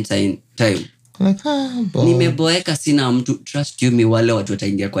Valentine time. Like, boy. Nimeboeka, sina mtu, trust you me, wale watu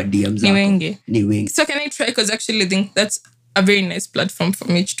wataingia kwa DM zako. Ni wengi. So can I try? Because actually I think that's a very nice platform for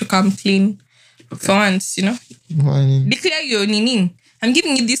me to come clean for once, you know. Declare your nini. I'm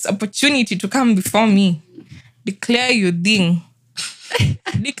giving you this opportunity to come before me. Declare your thing.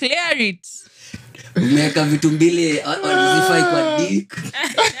 Declare it. Umeweka vitu mbili wanazifai kwa dick.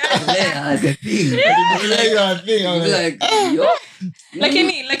 Declare the thing. Like, yo.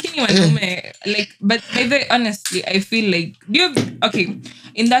 Lakini wanaume, like, but by the way, honestly, I feel like, okay,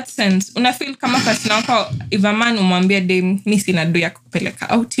 in that sense, una feel kama kasina wako, if a man umwambia dem, mi sina do ya kupeleka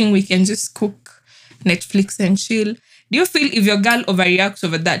outing, we can just cook Netflix and chill. Do you feel if your girl overreacts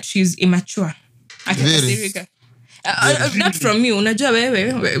over that, she's immature? Akikasirika. Not from you, unajua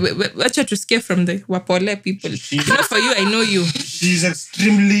wewe, wacha tusikie from the wapole people. Not for you, I know you. she's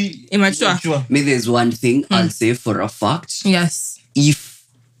extremely Immature. Me, there's one thing I'll say for a fact. Yes. If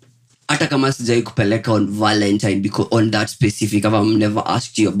hata kama sijai kupeleka on Valentine, because on that specific, if I'm never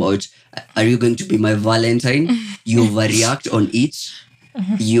asked you about, are you going to be my Valentine? You overreact on it.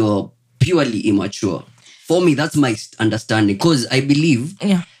 You're purely immature. For me, that's my understanding. Because I believe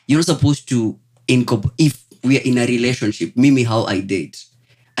you're not supposed to if we are in a relationship, mimi how I date.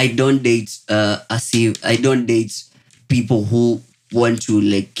 I don't date I don't date people who want to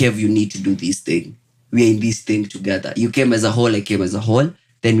like, Kev, you need to do this thing. We are in this thing together. You came as a whole, I came as a whole.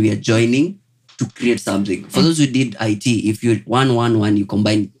 Then we are joining to create something. For those who did IT, if you 1-1-1, you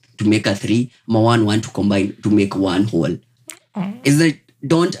combine to make a 3, 1-1 to combine to make one whole. Is that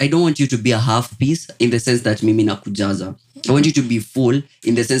I don't want you to be a half piece in the sense that mimi nakujaza. I want you to be full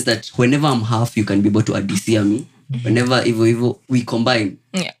in the sense that whenever I'm half, you can be able to adisia me. Whenever evil, we combine.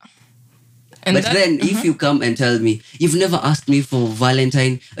 Yeah. And but then if you come and tell me, you've never asked me for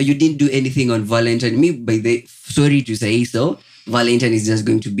Valentine, or you didn't do anything on Valentine, sorry to say so, Valentine is just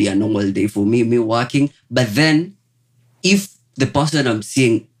going to be a normal day for me working. But then, if the person I'm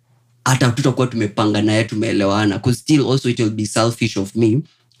seeing, hata tutakuwa tumepanga naye tumeelewana, because still also it will be selfish of me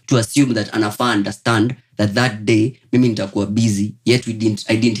to assume that anafaa understand that day mimi nitakuwa busy, yet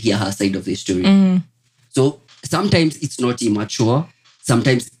I didn't hear her side of the story. So sometimes it's not immature,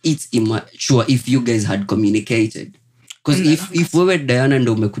 sometimes it's immature if you guys had communicated. because if wewe Diana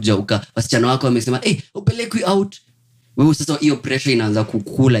ndo umekuja wasichana wako wamesema upelekwi out, wewe sasa hiyo pressure inaanza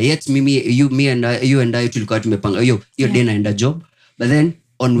kukula. Yet me and I tulikuwa tumepanga hiyo day naenda job, but then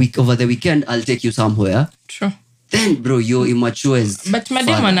over the weekend I'll take you somewhere. True. Then bro, you're immature as but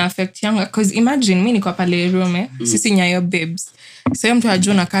madam ana affect younger, because imagine mimi niko pale room sisi Nyayo babes, so mtu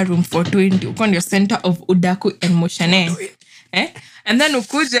ajuna ka room 420 uko ndio center of udaku and moshane and then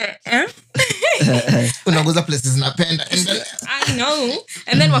ukuje unaguza places napenda. I know.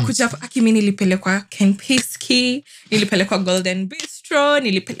 And then wakuja akimi nilipelekwa Ken Pisky, nilipelekwa Golden Bistro,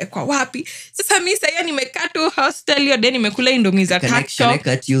 nilipelekwa wapi. Sasa mimi sasa nimekaa tu hostel hiyo, then nimekula Indomie za tuck shop.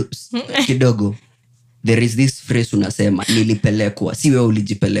 Kidogo. There is this phrase unasema nilipelekwa, si wewe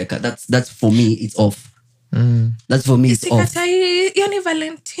ulijipeleka. That's for me it's off. That's for me it's off. Sasa hiyo ni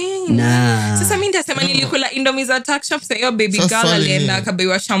Valentine. Nah. Sasa mimi nitasema nilikula Indomie za tuck shop, sasa hiyo baby girl alienda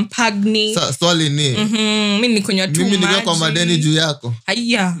akabewa champagne. Sasa swali ni mimi nikunywa tu maji. Mimi niko kwa madeni juu yako.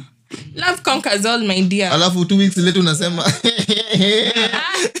 Haya. Love conquers all, my dear. Alafu 2 weeks later unasema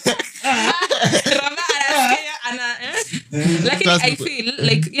like I feel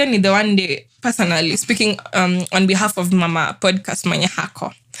like you need the one day personally speaking on behalf of Mama podcast mwenye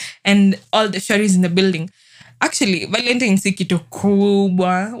hako and all the shorties in the building. Actually Valentine si kitu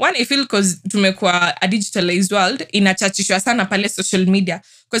kubwa. One I feel cause tumekuwa a digitalized world, inachachishwa sana pale social media.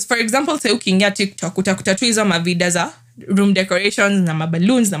 Cause for example say ukiingia TikTok utakuta tu hizo mavida za room decorations na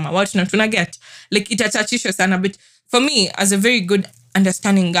maballoons na mawatu na tunaget like itachachishwa sana. But for me as a very good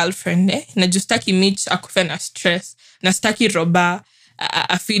understanding girlfriend na justaki Mitch akufe na stress na staki Roba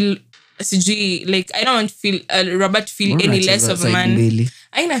I feel sijui like I don't want to feel Robert feel any less of a man.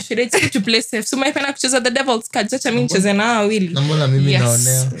 Aina shida to play safe. So my pena kucheza the devil's card. Acha mimi nicheze na wawili. Na mbona mimi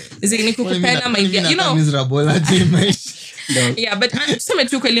naonea? Zini kukupenda my dear. You know. Miserable Yeah, but tuseme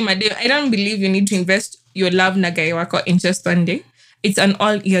tu kweli madam, I don't believe you need to invest your love na guy wako in just one day. It's an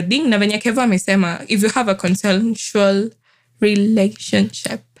all year thing. Na venye Kevo amesema, if you have a consensual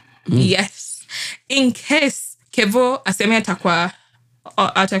relationship, yes. In case Kevo aseme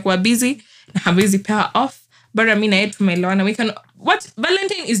atakuwa busy na habizi pair off, bora mimi na yeye tumeelewana. We can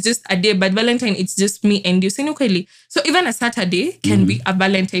Valentine is just a day, but Valentine it's just me and you. Sinu kweli. So even a Saturday can be a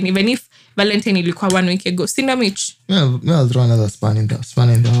Valentine, even if Valentine ilikuwa 1 week ago. Sinda Mitch. I'll throw another span in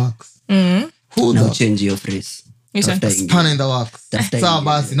the works. Who now change your phrase? Span in the works. Sawa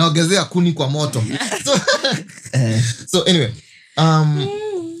basi, naongezea kuni kwa moto. So anyway,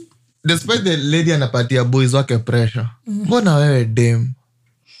 despite the lady anapatia boys wake pressure, mbona wewe dem?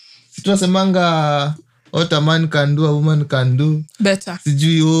 Tunasemanga what a man can do, a woman can do better.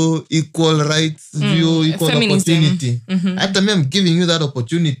 Sijui equal rights, sijui equal opportunity. Hata me I'm giving you that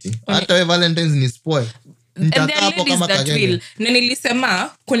opportunity. Hata we Valentine's ni spoil. And there are ladies that will. Na nilisema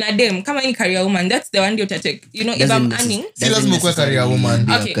kuna dem kama ni career woman, that's the one you take. You know, if I'm earning, si lazima kuwe career woman.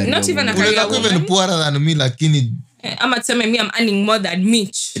 Okay, not even a career woman. Even poorer than me, lakini I'm at me I'm earning more than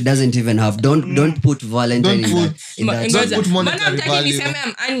Mitch. It doesn't even have. Don't put Valentine in that. Don't put monetary value.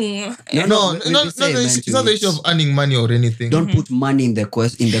 I'm earning. No, it's not the issue of earning money or anything. Don't put money in the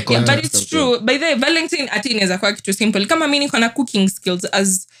context. Yeah, but it's true. By the way, Valentine ati inaweza kuwa kitu simple. Kama mimi niko na cooking skills,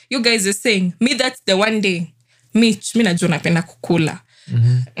 as you guys are saying, me that's the one day. Mitch, mimi najua napenda kukula.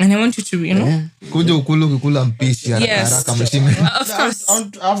 And I want you to, you know. Kuja ukula mpishi haraka mshime. Of course.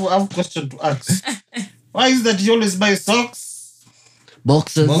 I have a question to ask. Why is that you always buy socks?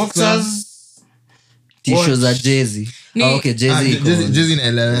 Boxers. T-shirts za Jay-Z. Okay, Jay-Z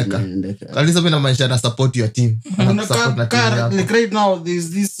inaeleweka. Kalisa pia maisha na support your team. Like right now there's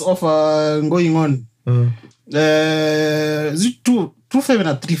this offer going on. Is it 2.5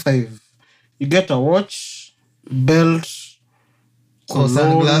 and 3.5? You get a watch, belt,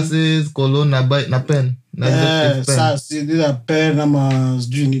 sunglasses, cologne na pen. These are pen ama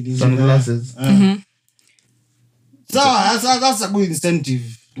sijui nini. Sunglasses. So that's a good incentive.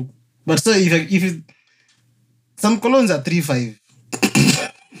 But so if some colognes are 3.5.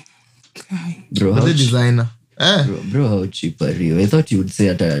 Bro, the designer. Bro, how cheap are you? I thought you would say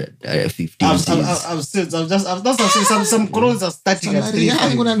at 15. I've some colognes are starting at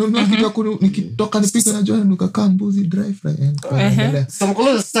 3.5. Nikitoka nipike na joa nukakaa mbuzi dry fry. Some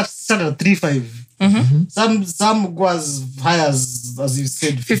colognes start at 3.5. Some go as high as you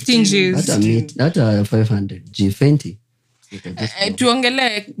said 15 G's. That's a 500 G 20.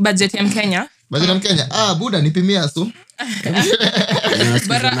 Tuongele budget ya Mkenya. Budget ya Mkenya. Buda nipimia so.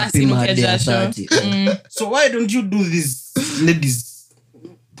 Bara asinuke jasho. So why don't you do this, ladies?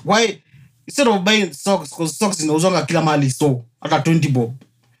 Why instead of buying socks, because socks inauzanga kila mahali so hata 20 bob.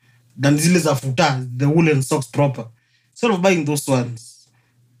 Then zile za futa, the woolen socks proper. Instead of buying those ones,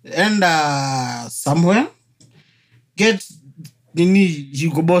 and somewhere get nini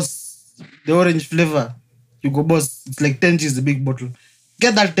Hugo Boss, the orange flavor. Hugo Boss, it's like 10 G's the big bottle.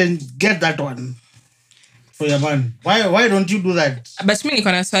 Get that one for your man. Why don't you do that? But mi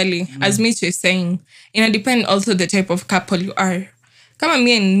niko na swali, as Mitch is saying, ina depend also the type of couple you are. Kama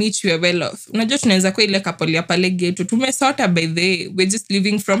me and Mitch we are well off. Unajua tunaweza kuwa ile couple ya pale ghetto. Tumesota by the way. We're just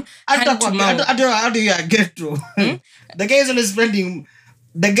living from hand to mouth. How do you get to?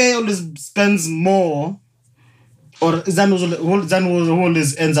 The guy always spends more, or Zan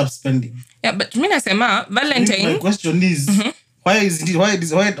always ends up spending. Yeah, but mi nasema Valentine. My question is, why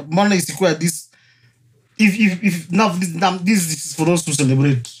Mona is equal this? If now this is for us to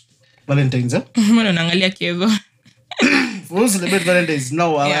celebrate Valentine's, eh? Mbona unaangalia Kievo? For us to celebrate Valentine's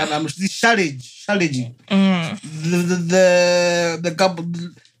now, I'm this challenge. The couple,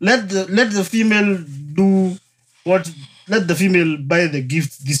 let the female do what. Let the female buy the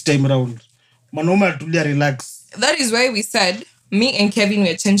gift this time around. Manoma tulia relax. That is why we said me and Kevin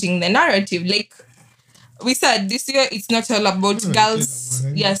were changing the narrative. Like we said, this year it's not all about girls.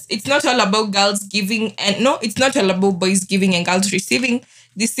 Yes, it's not all about girls giving, and no, it's not all about boys giving and girls receiving.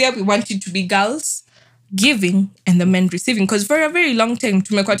 This year we want it to be girls giving and the men receiving. Because for a very long time,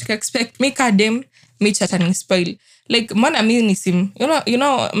 tumekuwa tuka-expect make a dem Mitch atani spoil. Like mbona mimi nisim, you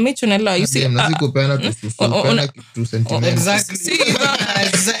know Mitch unala, you see kupeana kitu sentiment. Exactly.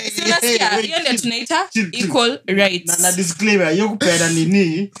 Unasikia hiyo ndio tunaita equal rights. Na disclaimer, yo kupeana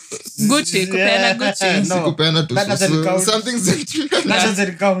nini? Gucci, kupeana Gucci. No, Kupeana that doesn't count. something sentiment. That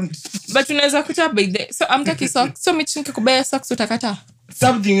doesn't count. But unaweza kuta by the so amtaki socks. So Mitch nikikubaya socks utakata.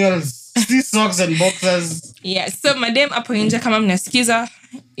 Something else. See socks and boxers. Yeah, so madam hapo nje kama mnasikiza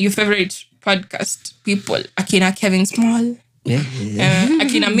your favorite podcast people akina Kevin Small,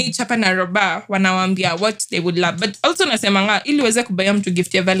 akina Mitch hapa na Roba wanawaambia what they would love. But also nasemanga ili uweze kubaya mtu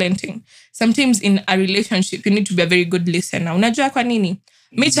gift ya Valentine, sometimes in a relationship you need to be a very good listener. Unajua kwa nini?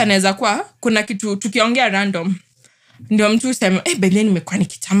 Mitch anaweza kuwa kuna kitu tukiongea random ndio mtu useme bele nimekuwa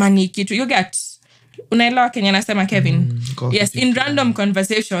nikitamani kitu, you get. Unaelewa Kenya nasema Kevin? Yes, in random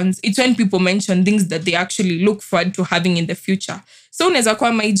conversations it's when people mention things that they actually look forward to having in the future. So unaweza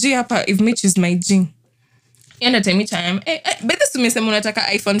kuwa my G hapa, if Mitch is my G, yenda time Mitch I am bado umesema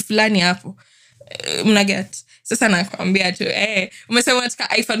unataka iPhone fulani hapo, mnaget. Sasa nakwambia tu umesema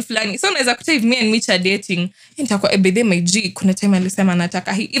unataka iPhone fulani, so unaweza kuta if me and Mitch are dating nitakuwa bado my G kuna time alisema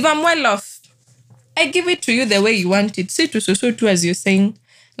nataka hii. If I'm well off I give it to you the way you want it. See to so tu as you're saying,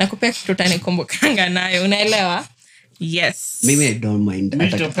 nakupea kitu utanikumbukanga nayo, unaelewa? Yes. Maybe I don't mind.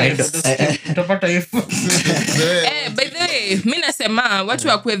 Utapata iPhone. By the way, mi nasema watu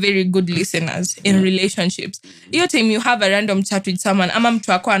wakuwe very good listeners in relationships. Hiyo time you have a random chat with someone, ama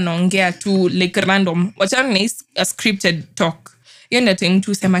mtu wako anaongea tu like random, wachana na a scripted talk. Hiyo ndio time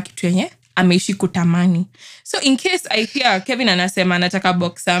tu sema kitu yenye ameishi kutamani. So in case I hear Kevin anasema anataka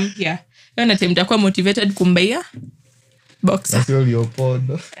boxer mpya, hiyo ndio time nitakuwa motivated kumbaia boxer. That's all your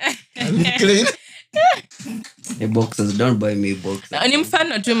pod. Clean. The boxers, don't buy me boxers. Ni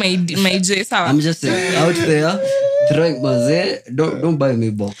mfano tu my J, sawa? I'm just out there throwing maze. Don't buy me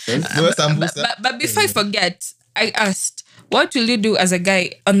boxers. But before I forget, I asked, what will you do as a guy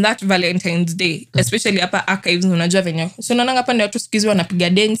on that Valentine's Day, especially hapa archives unajua venye. So unaona pande watu sikizi wanapiga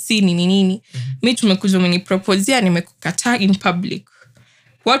dance nini. Mimi tumekuja umeniproposea nimekukataa in public.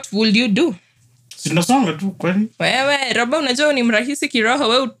 What will you do? Sinasonga tu kwani. Wewe Roba unajua ni mrahisi kiroho,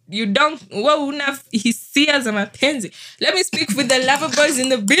 wewe una hisia za mapenzi. Let me speak with the lover boys in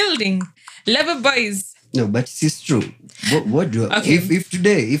the building. Lover boys. No, but it's true. What do Okay. if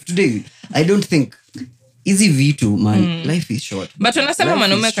today I don't think easy vitu man, life is short. But unasema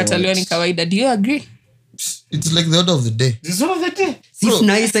mwanaume kataliwa ni kawaida. Do you agree? It's like the order of the day. This one of the day. If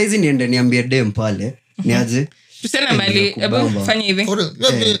nice size niende niambie dem pale, niaje? Tuseme mali, hebu fanya hivi.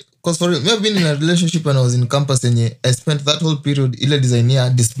 Because for real, we have been in a relationship when I was in campus and I spent that whole period ile design ya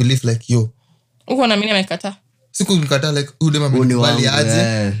disbelief like yo. Uko na mimi nimekata. Siku nikata like udema mbali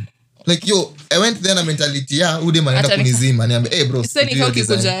aje. Like yo, I went there na mentality ya udema anaenda kunizima. Niambia bro, so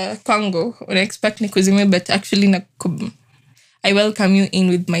nikikuja kwangu, una expect nikuzime, but actually I welcome you in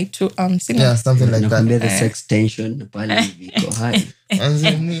with my two arms. Yeah, something like that. The sex tension pale viko hai.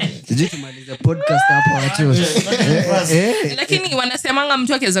 Sijui tumaliza podcast hapo watu. Lakini wanasemanga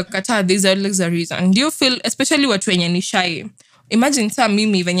mtu akiweza kukataa, there's always a reason. Do you feel, especially watu wenye ni shy, imagine saa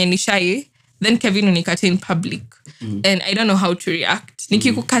mimi venye ni shy, then Kevin unikata in public, and I don't know how to react.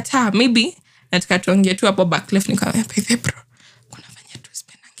 Nikikukataa, maybe nataka tuongee tu hapo back left, nikamwambia pepe bro, kunafanya tu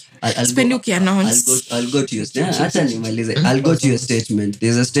spendi ukiannounce. I'll go to your statement. Acha nimalize. I'll go to your statement.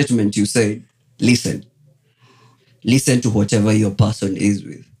 There's a statement you said, listen to whatever your person is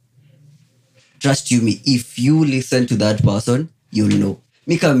with. trust you me, if you listen to that person, you'll know.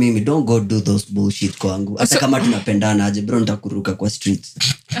 Mika mimi, don't go do those bullshit kwangu. Hata kama tunapendana aje, bro, nitakuruka kwa streets.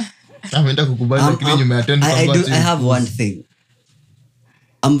 Ameenda kukubali lakini nyuma ya tent I have one thing.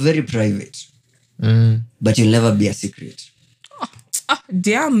 I'm very private. But you'll never be a secret.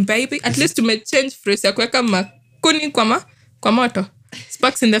 Damn, baby. At least to make change phrase ya kuweka makuni kwa moto.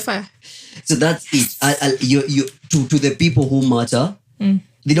 Sparks in the fire. So that's it. You to the people who matter,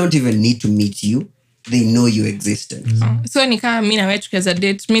 they don't even need to meet you. They know your existence. So ni kama mimi na wewe tukiweza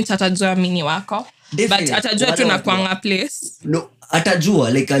date, mimi atajua mini wako. Definitely. But atajua tu na kwanga place. No,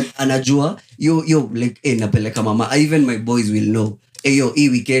 atajua like anajua yo like napeleka mama. Even my boys will know. Yo hii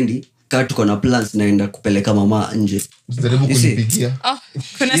weekendi kaa tuko na plans naenda kupeleka mama nje. Usijaribu kunipigia.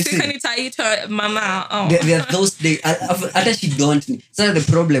 Kuna siku nitaita mama. There are those days hata she don't. So the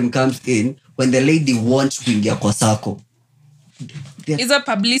problem comes in when the lady wants kuingia kwa sako. Is a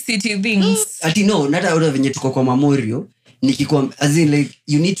publicity things. Ati no, nata out venye tuko kwa Memorial nikikuwa as in like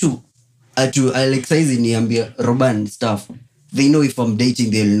you need to like size niambia Roban stuff. They know if I'm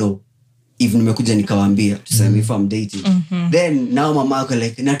dating, they'll know. If nimekuja nikawaambia tuseme if I'm dating. Then now mama yako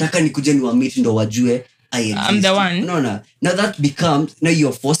like nataka nikuje niwameet ndo wajue I exist. I'm the one. No. Now that becomes, now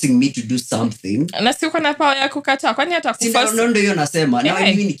you're forcing me to do something. Na si uko na power ya kukataa. Kwani atakuforce? Ndio hiyo nasema. Na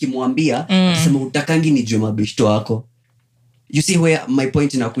mimi nikimwambia nasema utakangi nijue mabishto wako. You see where my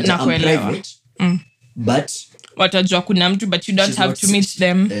point inakuja. I'm private. But watajua kuna mtu but you don't have to meet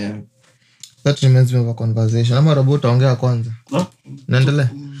them. Yeah. That reminds me of a conversation. Ama robot ongea kwanza. Naendelea.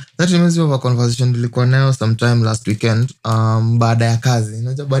 That reminds me of a conversation nilikuwa nayo sometime last weekend baada ya kazi.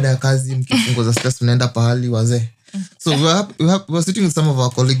 Unajua baada ya kazi mkipunguza stress unaenda pahali wazee. So we were sitting with some of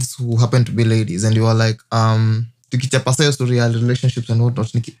our colleagues who happen to be ladies and you were like tukichapa sayo story ya relationships and what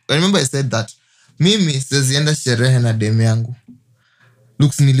not. I remember I said that mimi sizienda sherehe na demu yangu.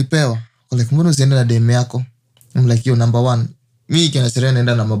 Looks nilipewa. Like mbona usienda na demu yako? I'm like yo number one. Mimi kina sherehe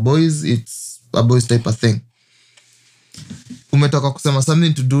naenda na my boys, it's a boys type of thing. Umetoka kusema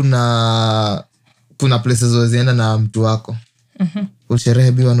something to do na kuna places wazienda na mtu wako. Will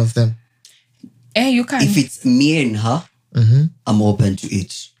sherehe be one of them? You can. If it's me and her, I'm open to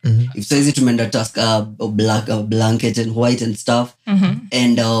it. If so easy to mend a task black blanket and white and stuff,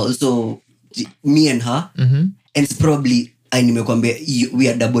 and also me and her, and it's probably nimekwambia we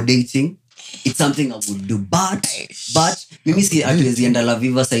are double dating. It's something I would do, but mimi si hatuwezi enda La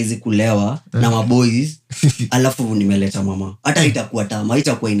Viva saizi kulewa na maboys alafu nimeleta mama. Hata itakuwa tamu,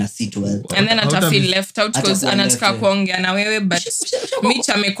 itakuwa ina sit well. And then ata feel left out because anataka kuongea na wewe but Mitch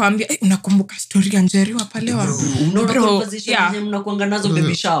amekwambia unakumbuka story ya Njeriwa pale wa Unaona conversation yenyewe mnakuanga nazo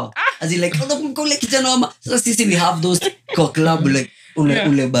baby shower. As in like unakumbuka ule kijana mama. So sisi we have those club like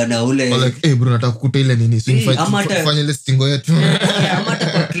ule bana ule like bro nataka kukuta ile nini so fanya ile stingo yetu. Amata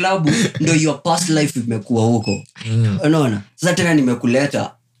kwa club ndio your past life imekuwa huko. Unaona? Sasa tena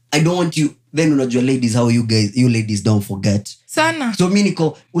nimekuleta. I don't want you then unajua ladies how you ladies don't forget. Sana. So mimi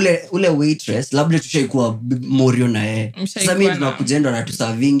niko ule waitress labda tushaikuwa Morio na yeye. Sasa mimi tunakujenda na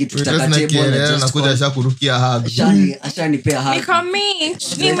tusavingi tutaka table na just nakuja shakurukia hug. Ashanipea hug.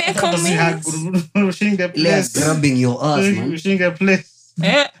 Nimecommit. Let's grabbing your ass man. Ushinga place.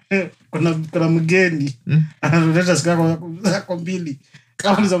 Kuna mgeni. Analeta zako mbili.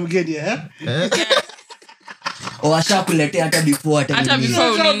 Kama za mgeni Washakuletea hata before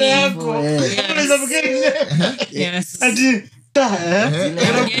yako. Kama za mgeni. Yes. Ati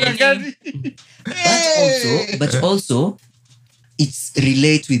but also it's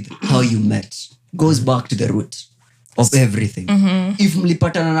relate with how you met. Goes back to the root of everything. If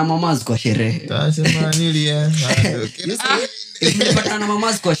mlipatana na mamas kwa sherehe. Tasema nili If mlipatana na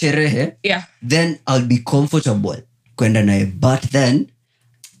mamas kwa sherehe, then I'll be comfortable kwenda naye. But then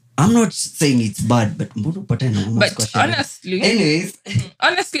I'm not saying it's bad, but mbona patana na mamas kwa sherehe.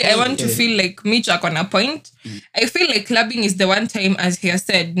 Honestly, I want to feel like Mitch on a point. I feel like clubbing is the one time, as he has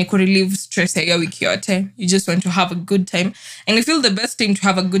said, ni relieve stress ya wiki yote. You just want to have a good time. And I feel the best time to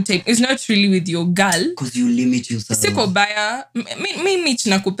have a good time is not really with your girl. Because you limit yourself. Siko baya. Mi Mitch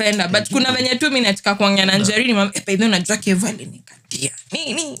nakupenda. But kuna venye tu mimi nataka kuongea na Njeri mama pedho najua kevali nikatia.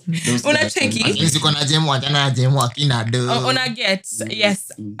 Nini? Unacheki? Siko na jemu atana jemu akina do. Una get. Yes.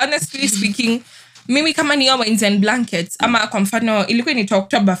 Honestly speaking, mimi kama ni wines and blankets ama kwa mfano ilikuwa ni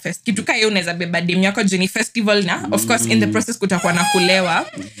Oktoberfest kitu kama hiyo unaweza beba dem yako Jenny festival na of course in the process kutakuwa na kulewa.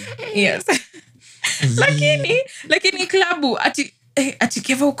 Yes. lakini klabu ati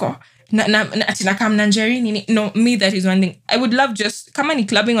kevo huko na ati na kama Njeri nini. No, me that is one thing I would love. Just kama ni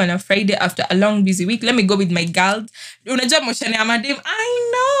clubbing on a Friday after a long busy week, let me go with my girls. Unajua moshane ya madem,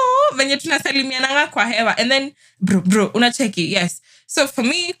 I know venye tunasalimiana kwa hewa and then bro unacheki. Yes, So for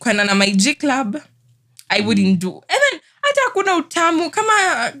me kwenda na my G club I wouldn't do. And then hata kuna utamu kama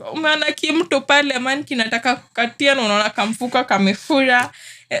umeona kimto pale man kinataka kukatia na unaona kamfuka kamefura.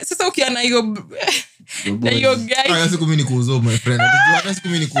 Sasa ukiona hiyo hiyo guy haya siku mimi nikuuzo my friend hata siku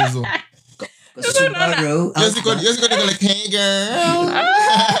mimi nikuuzo yes you got like hey girl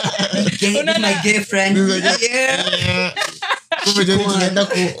Get my gay friend. Yeah. kumejeni tunaenda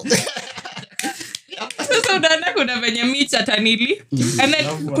ku sasa unaona kuna venye micha tanili and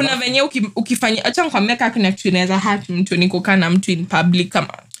then kuna venye ukifanya acha nikwambia kaka kuna kitu inaweza hurt mtu ni kukaa na mtu in public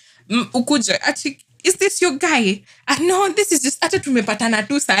kama ukuje ati is this your guy? No, this is just hata tumepatana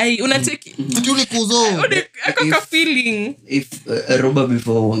tu sahi unacheki tuli kuzo aka feeling If Roba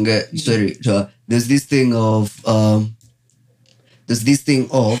before wange sorry there's this thing of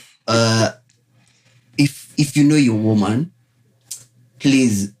if you know your woman,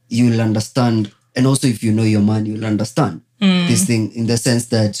 please you'll understand, and also if you know your man you'll understand this thing in the sense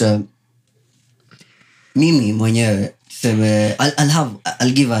that mimi mwenyewe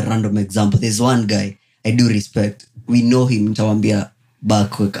I'll give a random example. There's one guy I do respect, we know him, nitawambia back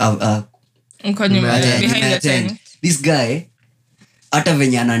quick behind the tent. This guy hata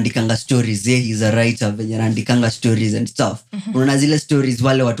venye anaandikanga stories, he's a writer, venye anaandikanga stories and stuff. Unaona zile stories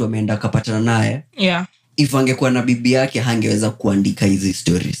wale watu wameenda kapatana naye, yeah, if angekuwa na bibi yake hangeweza kuandika hizi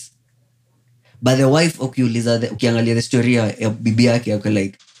stories. But the wife, ukiangalia the story ya bibi yake yako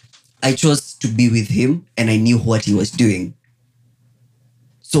like, I chose to be with him and I knew what he was doing.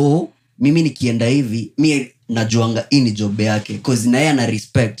 So mimi nikienda hivi mimi najuanga ini job yake because naye ana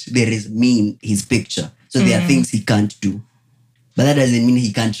respect there is me in his picture, so there are things he can't do, but that doesn't mean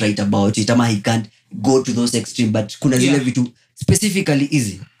he can't write about it ama he can't go to those extreme, but kuna zile vitu specifically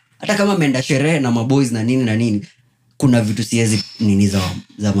easy. Hata kama ameenda sherehe na maboys na nini kuna vitu siwezi nini za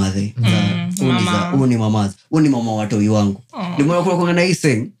madhe ni mama watoi wangu. Ndio maana kuna na hii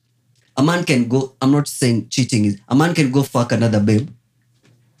saying, a man can go, I'm not saying cheating is, a man can go fuck another babe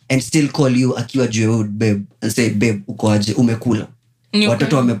and still call you akiwa juu ya babe and say babe uko aje, umekula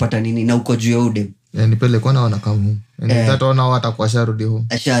watoto wamepata nini na uko juu ya babe. Yani pele kwana wanakamu nitaona watakuwa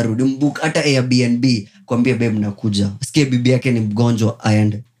asharudi mbook hata Airbnb kwambia babe nakuja, sikia bibi yake ni mgonjwa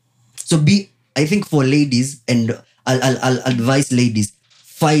aende. So I think for ladies, and I'll advise ladies,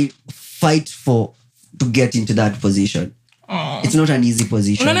 fight for to get into that position. It's not an easy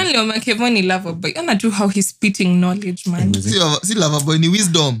position. Unaona leo Makevoni lover boy. Ona tu how he's spitting knowledge, man. Si lover boy, ni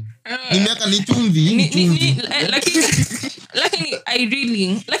wisdom. Ni miaka ni chumvi. Lakini I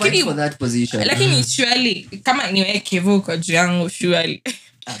really fight for that position. Lakini surely kama niwe Kevo kwa juu yangu surely.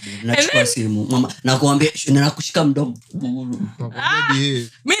 Nachukua simu mama nakuambia nakushika mdomo.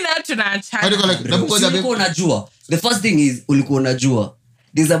 Mimi na tunaacha. Ulikuwa unajua. The first thing is ulikuwa unajua.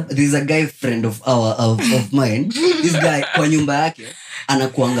 There's a guy friend of mine. This guy kwa nyumba yake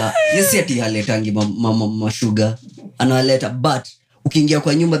anakuanga yesi ati haletangi mashuga analeta, but ukiingia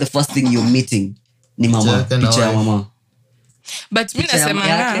kwa nyumba the first thing you're meeting ni mama, picha ya mama. But mimi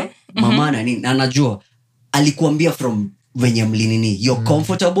nasema mama na nini anajua alikuambia from venye mlinini you're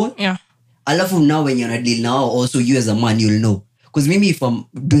comfortable, yeah, alafu now when you're deal now also you as a man you'll know. Because maybe if I'm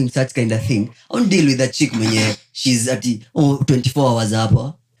doing such kind of thing, I won't deal with a chick mwenye she's at 24 hours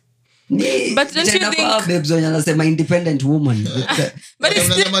hapa. But don't you think babes wanasema independent woman. But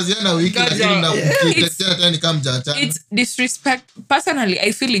it's disrespect. Personally,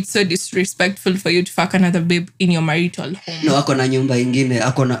 I feel it's so disrespectful for you to fuck another babe in your marital home. No, ako na nyumba ingine,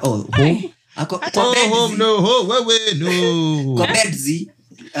 ako na home. Home no, no. Kwa bedzi.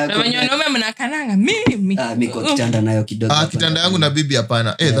 Na wanaume mnakananga mimi. Miko kitanda nayo kidogo. Kitanda yangu na bibi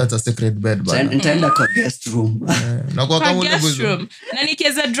hapana. That's a secret bed bana. Nitaenda kwa guest room. Na kwa kama guest room. Na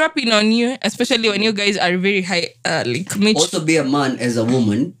nikiweza drop in on you, especially when you guys are very high like Mitch. Also be a man as a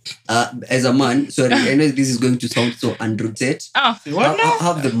woman. As a man, sorry, I know this is going to sound so unrooted.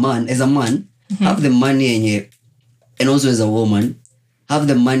 Have the man as a man, have the money yenye, and also as a woman, have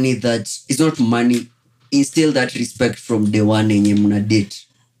the money that is not money. Instill that respect from day one yenye mna date.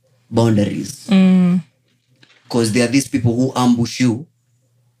 Boundaries. Because there are these people who ambush you,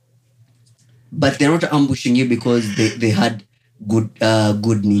 but they're not ambushing you because they had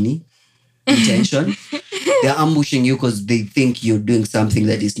good nini intention. They're ambushing you because they think you're doing something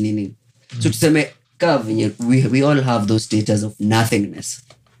that is nini. So tuseme we all have those stages of nothingness,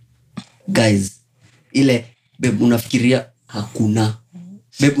 guys. Ile babe unafikiria hakuna,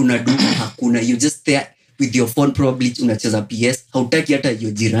 babe unadu hakuna, you just there with your phone probably unacheza PS, hautaki hata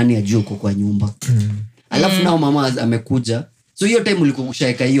hiyo jirani ajue uko kwa nyumba. Alafu nao mama amekuja, so hiyo time ulikuwa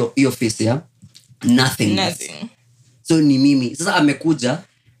ushaeka hiyo face ya nothing. So ni mimi sasa amekuja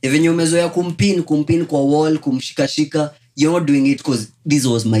venye umezoea kumpin kwa wall, kumshikashika, you're not doing it because this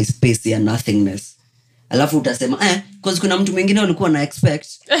was my space ya nothingness. Alafu utasema because kuna mtu mwingine alikuwa na expect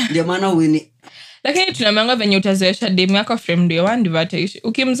ndio maana lakini tunamanga venye utazoesha dem yako from day one ndivyo ataishi.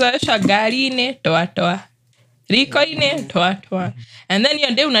 Ukimzoesha gari ine toa riko ine toa and then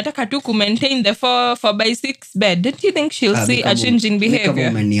your day unataka tu ku maintain the 4x6 bed. Don't you think she'll see a change in behavior? Kama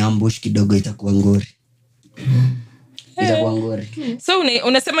umeniambush kidogo itakuwa ngori. Itakuwa ngori. So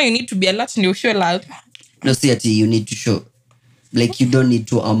unasema you need to be alert and you show love. No, see ati you need to show, like, you don't need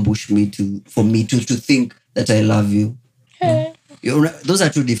to ambush me for me to think that I love you. Those are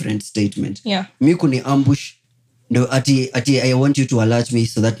two different statements. Yeah. Me kuni ambush no ati I want you to alert me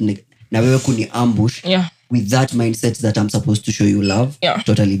so that na wewe kuni ambush with that mindset that I'm supposed to show you love.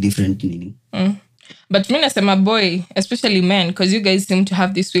 Totally different meaning. But me nasema boy, especially men, because you guys seem to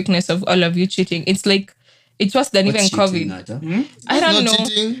have this weakness of all of you cheating. It's like it's worse than even COVID. I don't know.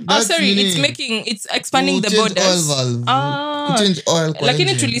 Cheating. Sorry, it's expanding the borders. Change oil.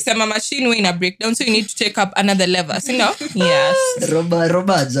 Lakini tulisema machine way ina breakdown, so you need to take up another level. You know? Yes.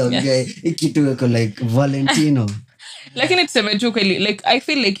 Roba zonge ikitu ko like Valentino. Lakini tuseme tu kweli, like I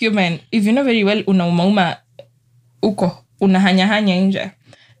feel like you man, if you know very well unauma uko unahanya nje,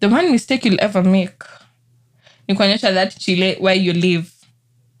 the one mistake you'll ever make ni kuonyesha that chile where you live.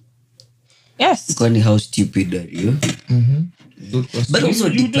 Yes. Kwani how stupid are you? But also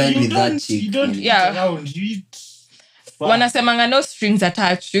depend with that chick. You don't eat around, you eat far. Wanasemanga no strings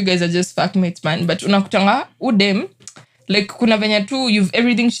attached. You guys are just fuckmates, man. But unakutanga udem, like kuna venya tu you've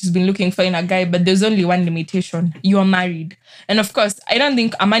everything she's been looking for in a guy, but there's only one limitation. You are married. And of course, I don't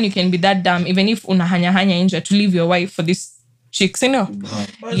think a man you can be that dumb even if unahanya inja to leave your wife for this chicks, you know.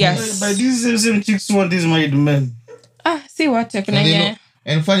 Yes. But these same chicks want these married men. See what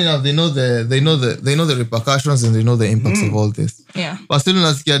and funny enough, they know the repercussions and they know the impacts of all this. Yeah. But still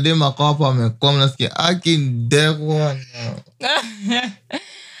nasikia dem akapa amekoma nasikia akindekwa.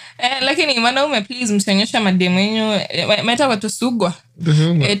 Lakini wanaume please msionyeshe mademu yenu meta watu sugwa.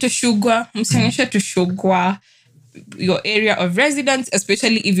 Tushugwa, msionyeshe tushugwa your area of residence,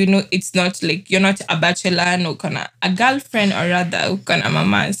 especially if you know it's not like you're not a bachelor no kana a girlfriend or rather kana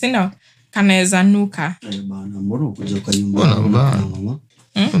mama, you know, kanaweza nuka. Bana mbona ukuja kwa nyumba mama?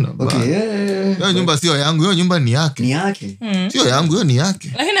 Okay. Hiyo nyumba sio yangu, hiyo nyumba ni yake. Ni yake. Sio yangu, hiyo ni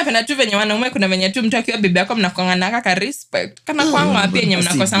yake. Lakini napenda tu venye wanaume kuna venye tu mtu akiwa bibi yako mnakongana kaka respect. Kana kwangu wapi yenye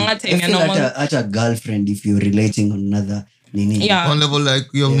mnakosanga time ya normal. Hata girlfriend if you're relating on another nini. On level like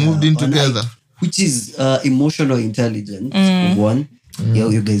you've moved in together. Which is emotional intelligence of one.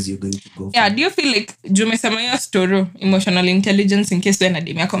 You guys you're going to go. Yeah, do you feel like jumesema hiyo story emotional intelligence in case wewe na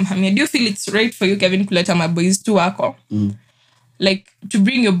demu yako mhamia. Do you feel it's right for you Kevin kuleta my boys tu wako? Like to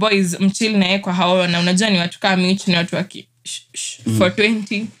bring your boys mchill na yeye kwa hao na unajua ni watu kama Mitch ni watu waki for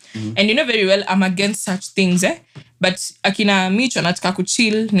 20 and you know very well I'm against such things but akina Mitch anataka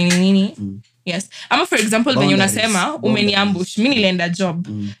kuchill nini yes ama for example when unasema umeniambush mimi nilienda job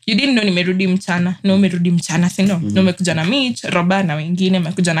you didn't know nimerudi mchana no umerudi mchana sino no umekuja na Mitch Roba na wengine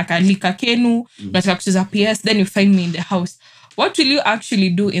umekuja na Kalika Kenu unataka kucheza PS then you find me in the house. What will you actually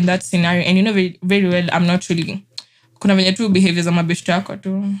do in that scenario? And you know very, very well I'm not really kuna venye tu behavior za mabeshto yako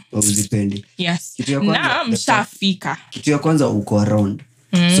tu uzipendi. Yes. Na mshafika. Kitu ya kwanza uko around.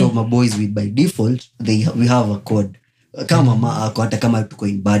 So my boys by default we have a code. Kama mama ako hata kama tuko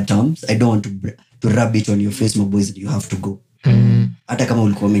in bad terms, I don't want to rub it on your face my boys, you have to go. Hata kama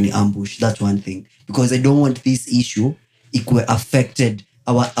ulikuwa mini ambush, that's one thing. Because I don't want this issue ikue affected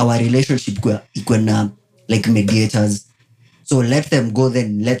our relationship ikue na like mediators. So let them go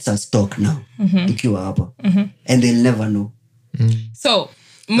then let's us talk now. Tukiwa hapa. And they'll never know. So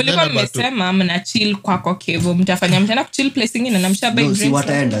mlikuwa mmesema mna chill kwako Kevo, mtafanya mtana kuchill place ingine na msha buy drinks. Si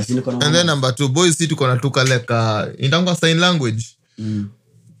wataenda siliko na. And then number 2 boys si tuko na tuka like indangwa sign language.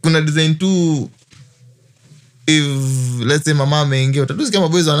 Kuna design tu if let's say mama ameingia utasikia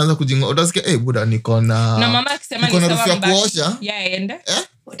maboys wanaanza kujinga utasikia buda niko na mama akisema ni sawa kuosha ende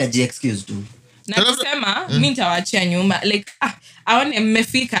wataji excuse tu na kusema mimi nitawaachia nyumba like aone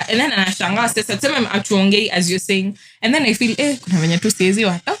mmefika and then anashangaa sasa tuseme atuongei as you saying and then I feel kuna venye tu siezi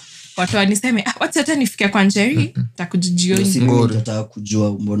watu waniseme wacha hata nifike kwa Njeri takujijioni ngori nataka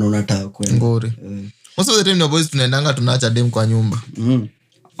kujua mbona unataka kwenda ngori most of the time na boys tunaendanga tunaacha dem kwa nyumba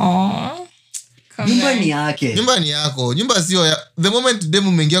nyumba ni yake nyumba ni yako nyumba sio the moment dem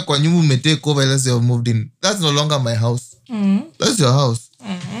umeingia kwa nyumba umetake over unless you have moved in that's no longer my house that's your house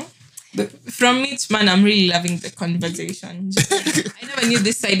From each man, I'm really loving the conversation. I never knew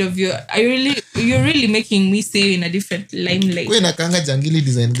this side of you. You're really making me see you in a different limelight. Wewe nakanga jangili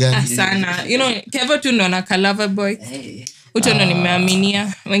design gani? Sana. You know, Kevo tu ndo na lover boy. Uto ndo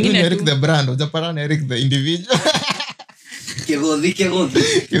nimeaminia. Wengine Eric the brand, ujapata na Eric the individual. Kegodhi.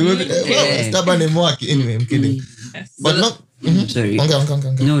 Stubborn and mwaki. Anyway, I'm kidding. But no. Sorry.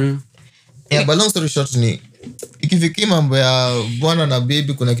 Ongea. No. Yeah, but long story short ni ikifikia mambo ya bwana na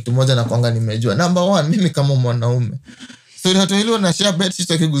baby, kuna kitu moja na kwanga nimejua. Number 1, mimi kama mwanaume, so hata ile na share bed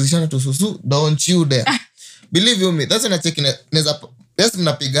sister kiguzishana tususu, don't you dare. Believe you me, that's when I check neza yes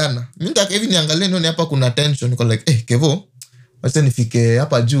mnapigana. Mimi nataka hivi niangalie nione hapa kuna tension, niko like Kevo, wacha nifike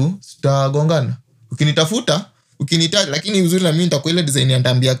hapa juu, tutagongana. Ukinitafuta, ukinitaji, lakini uzuri na mimi nitakuwa ile design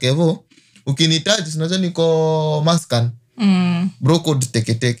nitaambia Kevo, ukinitaji unajua niko maskan. Bro code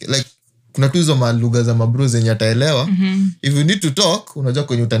teke like kuna tu hizo malugha za mabro zenye ataelewa. If you need to talk, unajua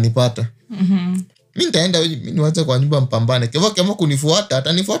kwenye utanipata. Mimi nitaenda, mimi niwache kwa nyumba mpambane. Kama kunifuata,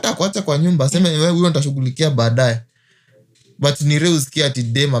 atanifuata kuacha kwa nyumba. Sema wewe huyo nitashughulikia baadaye. But ni reu sikia ati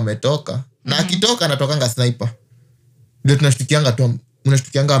dem ametoka. Na akitoka anatokanga sniper. Ndio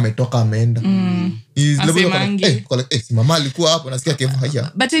tunashtukianga ametoka ameenda. Mama alikuwa hapo nasikia Kevo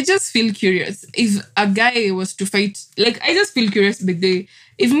haya. But I just feel curious if a guy was to fight, like I just feel curious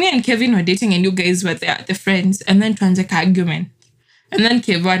if me and Kevin were dating and you guys were there, the friends, and then tuanze ka argument, and then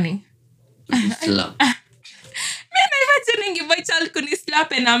Kevani Slap. man, I imagine if my child could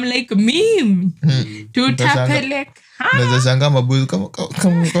slap and I'm like meme to tapelek. Naweza shangaa maboys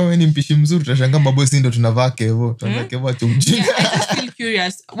kama ni mpishi mzuri, tutashangaa maboys ndio tunavaa Kevo. Tunaona Kevo achumjinga. Yeah, I just feel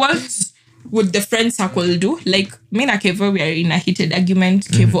curious. What would the friend circle do? Like me and Kevo, we are in a heated argument.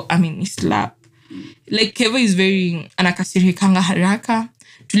 Kevo, I mean, slap. Like Kevo is very anakasirikanga haraka.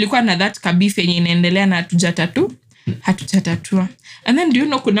 Tulikuwa na that kabif yenye inaendelea na hatujatatua. And then do you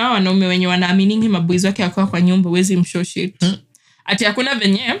know kuna wanaume wenye wanaaminini maboys wake akawa kwa nyumba wezi mshow shit. Ati hakuna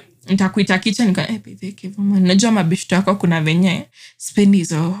venye nitakuita kitchen nika baby Kevo man, najua mabishto yako kuna venye spendi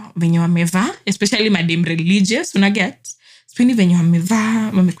hizo venye wamevaa, especially madam religious, una get spendi venye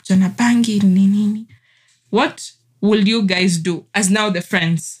wamevaa, wamekuja na bangi nini. What will you guys do as now the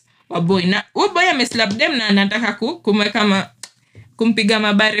friends wa boy? Na boy ameslap them na anataka kumweka kumpiga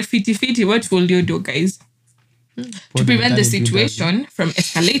mabare fiti. What will you do, guys, to prevent the situation from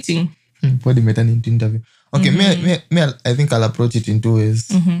escalating? Podi metani into interview. Okay, me I think I'll approach it in 2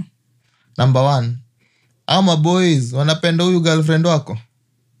 ways. Number 1, ama boys wanapenda huyu girlfriend wako.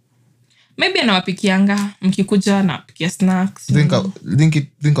 Maybe anawapikianga mkikuja na pikia snacks.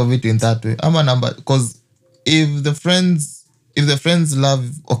 Think of it in that way. Ama number, because if the friends love,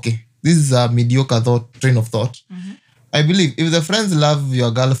 okay, this is a mediocre train of thought. I believe if the friends love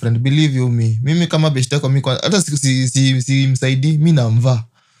your girlfriend, believe you me, mimi kama beshte kwa mimi hata si msaidi, mimi namvaa.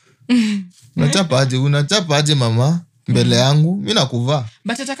 Unachapa aje mama mbele yangu, mimi nakuvaa.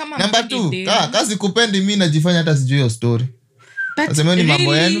 But hata kama number 2, kazi kupendi, mimi najifanya hata sijui hiyo story. Nasema ni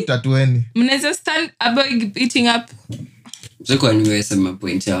mambo yenu, tatueni. Mnaweza stand about eating up. Siko nimesema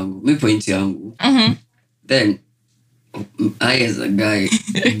point yangu. Then I as a guy,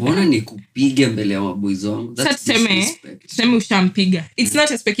 mbona nikupige mbele ya maboys wangu? That's disrespect. Sema ushampiga. It's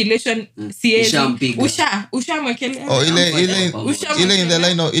not a speculation. Ushamwekelea. Oh, ile in the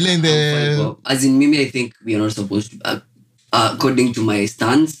line or ile in the as in mimi, I think we are not supposed to according to my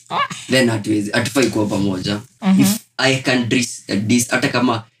stance. Then hatufai kuwa pamoja. If I can hata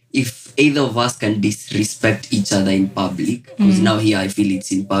kama if either of us can disrespect each other in public, because now here I feel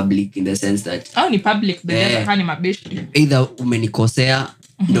it's in public in the sense that ni public, ni mabeshi. Either umenikosea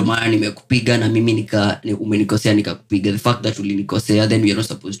ndo maana nimekupiga na mimi umenikosea nikakupiga. The fact that ulinikosea, then we are not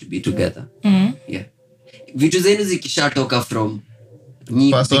supposed to be together. Yeah, vitu zenu zikishatoka from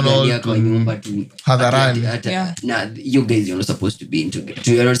personal kwa nyumba to hadharani. Na you guys you're not supposed to be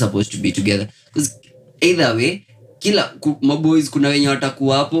you're not supposed to be together, because either way kila maboys kuna wenye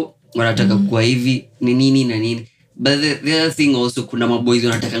watakuwa hapo wanataka kuwa hivi ni nini na nini, but the other thing also kuna maboys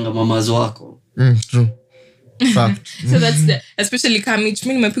wanatakanga mamazo wako. True. Fact. So that's especially kama mimi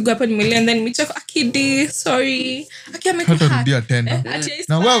nimepigwa hapa nimelia and then michako akidi sorry hatarudia tena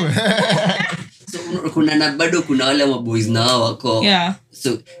na wewe. So bado kuna wale maboys na wao wako. Yeah.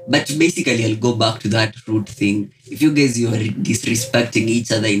 So but basically I'll go back to that root thing. If you guys you are disrespecting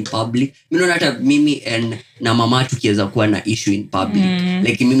each other in public, hata mimi na mama tukiweza kuwa na issue in public,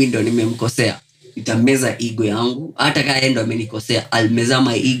 like mimi ndo nimemkosea, nitameza ego yangu, hata kama yeye ndo amenikosea, I'll meza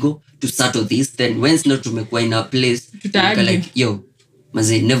my ego to settle this. Then once not tumekuwa in a place like yo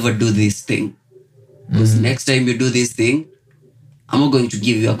maze, never do this thing, because next time you do this thing I'm not going to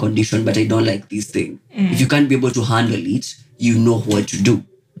give you a condition, but I don't like this thing. If you can't be able to handle it, you know what to do.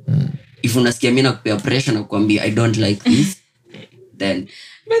 If unasikia mimi nakupea pressure na kuambia I don't like this, then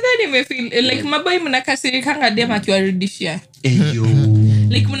but then you feel like maboy mnakasirikanga dem akiwarudishia.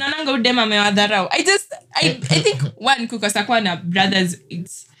 Like mnananga udema amewadharau. I think one kukosa kwa na brothers,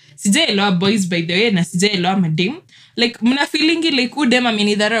 it's sijaelewa boys by the way na sijaelewa madem, like mna feelingi like udem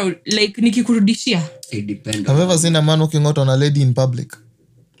amenidharau like nikikurudishia It depends. Have you ever seen a man walking out on a lady in public?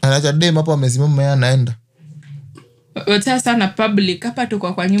 Anacha dem hapo amesimama yeye anaenda. Sasa na public hapa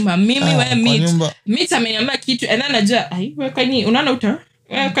tuko kwa nyumba mimi wewe meet ameniambia kitu and anajua ai wewe kwani unaona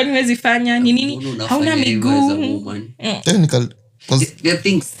kwani huwezi fanya ni nini hauna miguu Technical There are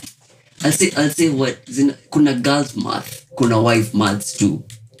things I'll say what kuna girls math kuna wife maths too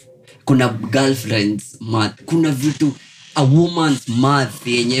kuna girlfriends math kuna vitu a woman's math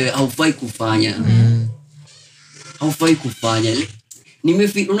yenyewe haufai kufanya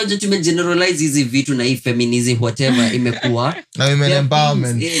unajua tumegeneralize hizi vitu na hii feminism whatever imekuwa na women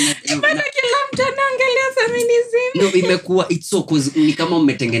empowerment bado kila mtu anaangalia feminism no imekuwa it's so cause ni kama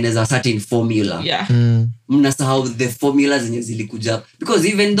umetengeneza certain formula mnasahau the formula zenye zilikuja because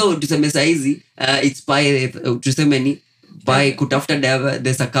even though tuseme saa hizi it's by tuseme ni by kutafuta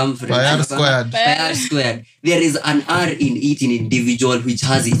the circumference pi r squared there is an r in each individual which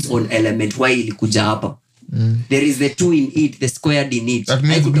has its own element why ilikuja hapa there is the 2 in it the squared in it that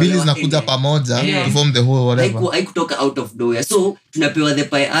means mbili zinakuja pamoja to form the whole whatever haikutoka out of nowhere so tunapewa the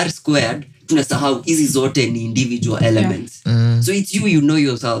pi r squared tunasahau hizi zote ni individual elements so it's you know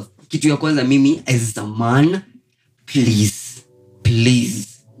yourself kitu ya kwanza mimi as a man please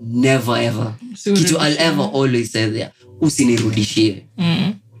never ever kitu I'll ever always say there usinirudishie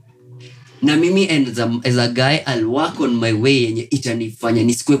na mimi as a guy I'll work on my way yenye itanifanya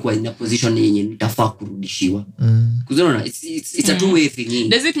nisikue kwa in a position yenye nitafaa kurudishiwa kuziona it's a two way thing.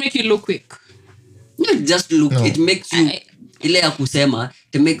 Does it make you look weak? Not just look it makes you ile ya kusema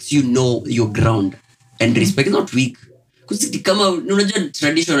it makes you know your ground and respect not weak because kama unajua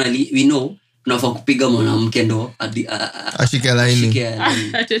traditionally we know tunafaa kupiga mwanamke ndo ashike laini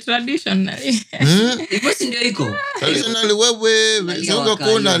Traditionally basi ndio iko traditionally wewe sio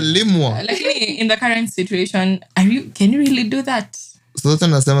kuna limwa lakini in the current situation can you really do that so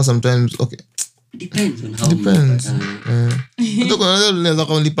nasema sometimes okay depends on how depends ndio kuna unaweza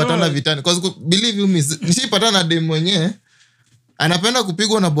kulipatana vitani because believe you me nishipatana na dem mwenyewe anapenda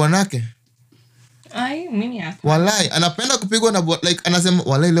kupigwa na bwanake mimi hapa walai anapenda kupigwa na like anasema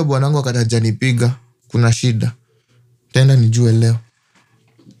walai leo bwanangu akajanipiga kuna shida tena nijue leo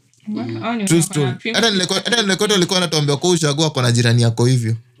true story hata nilekoto alikuwa anatuambia kwa ushago kwa na jirani yako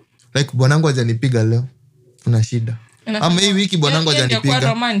hivyo like bwanangu hajanipiga leo kuna shida ama hii wiki bwanangu hajanipiga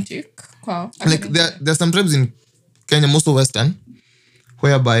romantic like there some tribes in Kenya most of western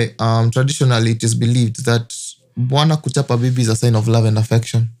whereby traditionally it is believed that bwana kuchapa bibi is a sign of love and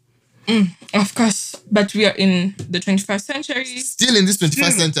affection. Of course, but we are in the 21st century. Still in this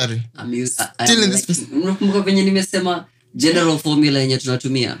 21st century. Still in this unakumbuka venye nimesema general formula yenye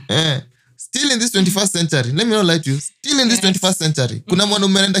tunatumia. Still in this 21st century. Let me not lie to you. Still in this 21st century. Kuna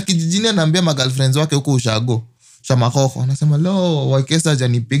mwanaume anaenda kijijini anaambia magirlfriends wake huko ushago. Shamakoko anasema leo wakesa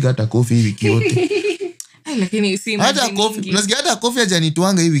hajanipiga hata kofi hii wiki yote. Lakini si hata kofi, nasikia hata kofi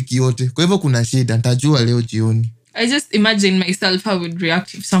hajanitwanga hii wiki yote. Kwa hivyo kuna shida, nitajua leo jioni. I just imagine myself how I would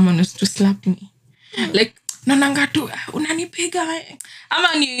react if someone was to slap me. Like, nananga tu, unanipiga.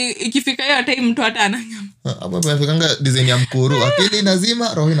 Ama ni ikifika hiyo time mtu hata anangama. Hapo inafikanga design ya mkuru. Akili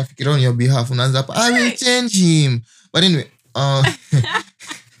nazima, roho inafikiria on your behalf. Unaanza hapa, I will change him. But anyway, I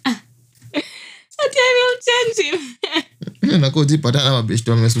will change him. Nako jipata na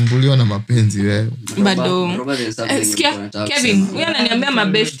mabeshto wamesumbuliwa na mapenzi wewe. Bado. Kevin, wewe ananiambia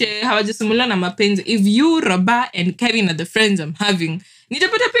mabeshte hawajasumbuliwa na mapenzi. If you, Roba and Kevin are the friends I'm having,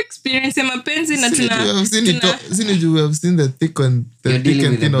 nitapata experience ya mapenzi na we have seen the thick and the thick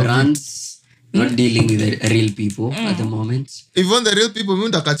and thin of brands. Not dealing with the real people at the moment. Even the real people mimi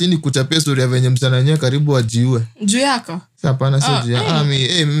ndakachini kuchapia story venye msana yenyewe karibu ajiue. Juu yako? Hapana sio juu.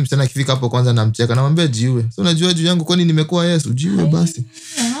 Mimi msana kifika hapo kwanza namcheka namwambia jiue. So unajua juu yangu kwani nimekuwa Yesu jiue basi.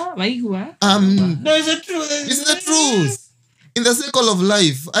 Waigwa. No, it's the truth. It's the truth. In the circle of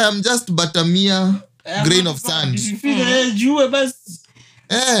life, I am just but a mere grain of sand. Jiue basi.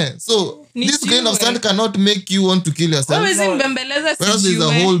 So this grain of sand cannot make you want to kill yourself. Wewe zimbembeleza si jiwe. There's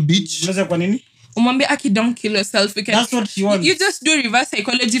a whole beach. Unaweza kwa nini? Umwambia don't kill yourself. That's what she wants. You just do reverse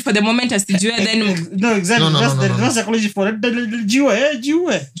psychology for the moment as jiwe then no exactly that's the reverse psychology for it.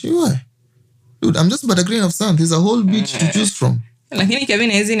 Jiwe. Dude, I'm just but a grain of sand. There's a whole beach to choose from. Lakini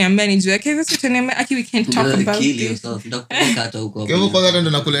Kevin hizi niambia ni jiwe. Kevin sio tunaambia we can talk about kill this. yourself. Ndakupeleka hata huko. Kevin kwanza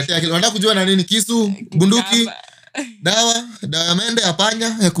ndo nakuletea kile. Unataka kujua na nini? Kisu, bunduki, dawa ya mende, ya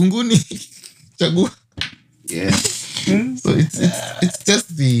panya, ya kunguni. Chagua. Yeah. So it's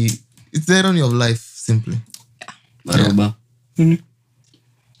just it's the irony of life simply. Baroba.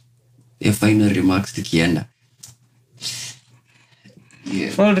 Your final remarks tukienda.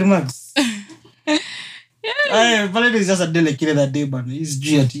 Final remarks. Valentine is just a day like any other day, but it's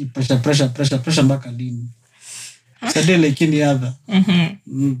juu ati pressure mpaka lini. It's a day like any other.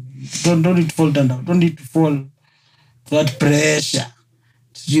 Don't need to fall down. Don't need to fall to that pressure.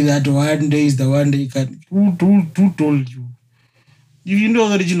 See that one day is the one day you can. Who told you? If you know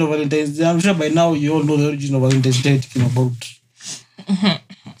the origin of Valentine's Day, I'm sure by now you all know the origin of Valentine's Day talking about.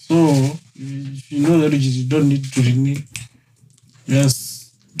 So if you know the origin, you don't need to renew.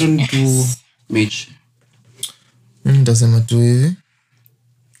 Yes, don't need to. Mitch. Nitasema tu hivi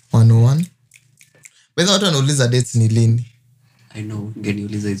 101. Bado watu wanauliza dates ni lini. I know,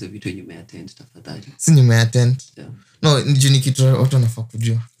 ngeniuliza hizo vitu yenye umeattend tafadhali. Si nimeattend. Yeah. No, ni kitu watu wanafaa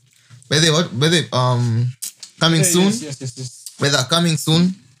kujua. By the way, coming soon. Yes. Whether coming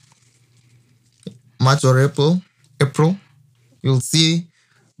soon, March or April, you'll see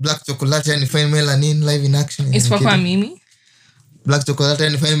Black Chocolate and Fine Melanin live in action. It's kwa mimi. Black Chocolate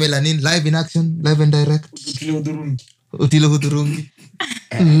and Fine Melanin live in action, live and direct. Utile hudurungi.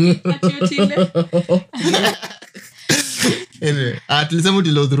 Anyway, tulisema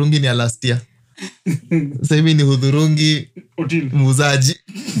utile hudurungi ni last year. Sasa hivi ni hudurungi muuzaji.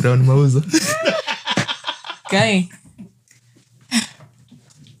 Brown mauzo. Guy.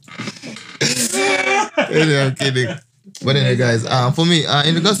 Anyway, I'm kidding. But anyway, guys, for me,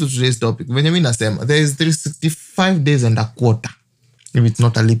 in regards to today's topic, Benjamin Nasema, there is 365 days and a quarter if it's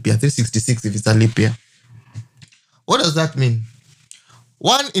not a leap year, 366 if it's a leap year. What does that mean?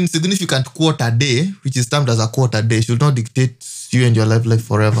 One insignificant quarter day, which is termed as a quarter day, should not dictate you and your life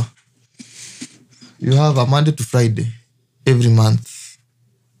forever. You have a Monday to Friday every month.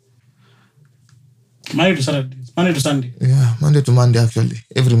 Monday to Saturday. Monday to Sunday. Yeah, Monday to Monday actually,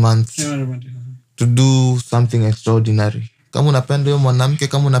 every month. To do something extraordinary. Kama unapenda huyo mwanamke,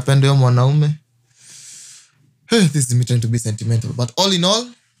 kama unapenda huyo mwanaume. This is me trying to be sentimental, but all in all,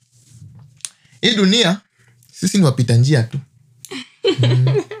 hii dunia sisi ni wapita njia tu.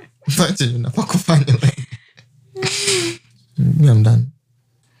 Wacha unafaa kufanya wewe. I'm done.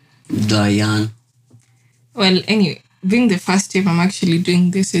 Diane. Well, anyway, being the first time I'm actually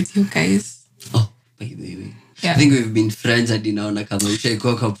doing this with you guys. Oh, by the way. Yeah. I think we've been friends hadi naona kama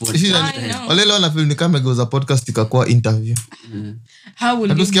ushaikuwa kwa podcast. I know. Wale leo na feel ni kama geuza podcast ikakuwa interview. How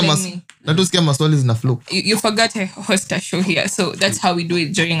will you blame me? Natusikia maswali zina flow. You forgot I host a show here, so that's how we do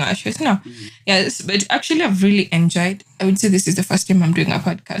it during our shows. No, yes, but actually I've really enjoyed. I would say this is the first time I'm doing a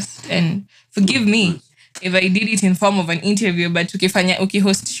podcast, and forgive me if I did it in form of an interview, but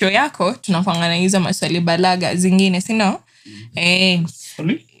ukihost show yako tunapangana hizo maswali balaga zingine, sino?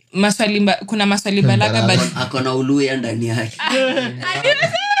 Sorry? Kuna maswali balaga but Akona uluya ndani yake.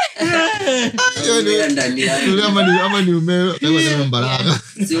 Uluya ndani yake. Ama ni umeo, kama mbaraga.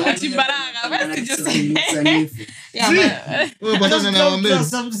 ati balaga, basi just say. Wewe patana na wameo.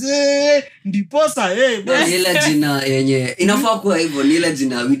 Ndiposa Ni ile jina yenye inafaa kuwa hivyo, ni ile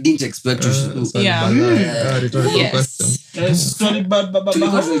jina we didn't expect to. Yeah. Yes. Sorry,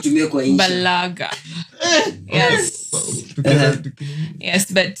 Tulikuwa tunatumia kwa nje. Balaga. Yes.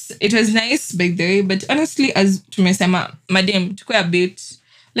 Yes, but it was nice by the way, but honestly, as tumesema, madam, tukue a bit,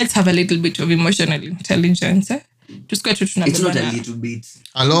 let's have a little bit of emotional intelligence. It's not a little bit.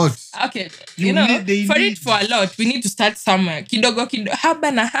 A lot. Okay, for a lot, we need to start somewhere. Kidogo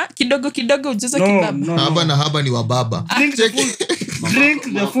kidogo ujaza kibaba. Haba ni wababa.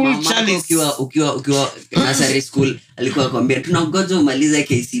 Drink the full chalice. Ukiwa nursery school alikuwa anakuambia tunangoja umalize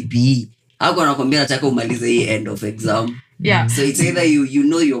KCPE. Hapo anakuambia nataka umalize hii end of exam. Yeah. So it's either you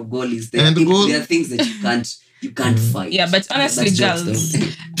know your goal is there. There are things that you can't fight. Yeah, but honestly, girls,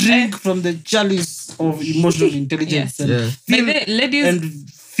 drink from the chalice of emotional intelligence. Yes. And feel, ladies, and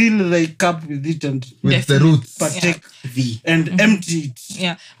fill the cup with it and with the roots. Partake and empty it.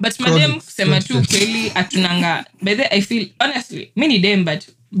 Yeah, but madam kusema tu kweli atunanga. By the I feel honestly, many dem, but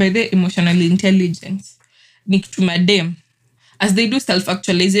by the emotional intelligence, ni kitu madam as they do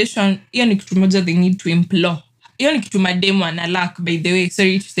self-actualization, hiyo ni kitu moja they need to implore. Hiyo ni kitu madam wana lack, by the way,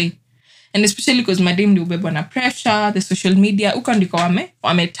 sorry to say. And especially because madam ndio ubebwa na pressure, the social media, uko ndiko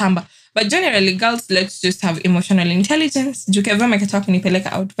wametamba. But generally, girls, let's just have emotional intelligence. Jukeva mekata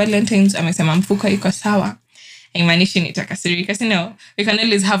kunipeleka out Valentine's, amesema mfuko iko sawa. Haimanishi nitakasirika. We can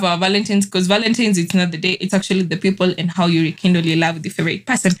always have our Valentines, because Valentine's, it's not the day, it's actually the people and how you rekindle your love with your favorite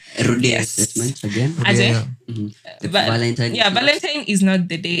person. Rudia statement again. Valentine. Yeah, Valentine is not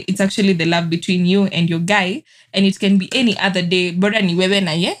the day. It's actually the love between you and your guy, and it can be any other day. Bora ni wewe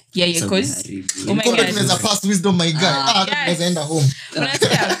na ye. Yeah, because oh my God, there's a past wisdom, my guy. Let's end at home.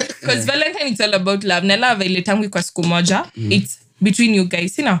 Because Valentine, it's all about love. Na love ile tangu kwa siku moja. It's between you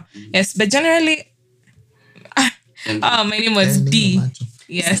guys, Yes, but generally, my name was D.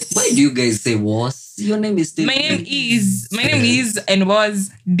 Yes. Why do you guys say was? Your name is still My name is and was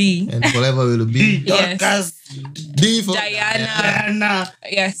D. And forever will be Yes. Dorcas, D for Diana. Diana,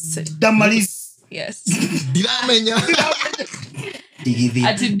 Yes. Damaris. Yes. Dinamenya. Digidi.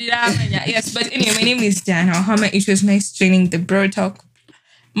 Yes, but anyway, my name is Diana Ohama. It was nice joining the Bro Talk.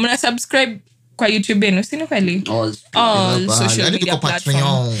 Muna subscribe kwa YouTube yenu, sino kweli? All Kila social pahali. media Hadi tuko platforms.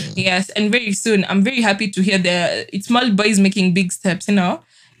 Patreon. Yes, and very soon, I'm very happy to hear it's small boys making big steps, you know?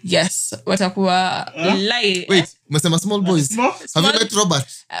 Yes, watakuwa live. Wait, umesema small boys. Small- Have you met Robert?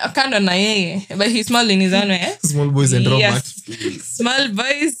 Kando na yeye, but he's small in his own way. Small boys and Robert. Yes. Small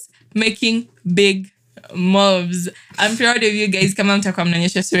boys making big moves. I'm proud of you guys. Kama mtakuwa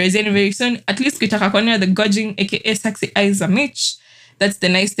mnaonyesha stories zenu very soon. At least ukitaka kuona the gorging aka sexy eyes za Mitch. That's the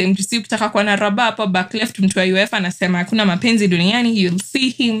nice thing to see. Ukitaka kuona Raba hapo back left, mtu wa UF anasema hakuna mapenzi duniani, you'll see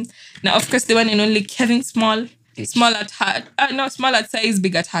him. Now of course the one and only Kevin Small. Small at heart. Small at size,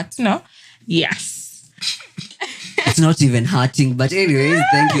 big at heart. No? Yes. It's not even hurting, but anyways,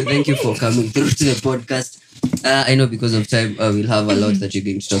 thank you for coming through to the podcast. I know because of time we'll have a lot that you're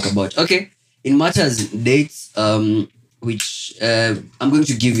going to talk about. Okay, in matters dates, which I'm going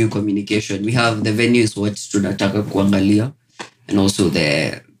to give you communication. We have the venue is what tunataka kuangalia, and also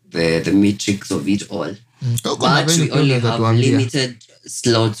the matrix of it all. But we only have limited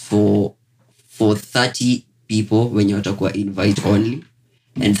slots for 30 people when you're talking invite only,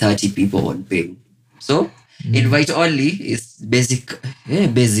 and 30 people on paying. So invite only is basically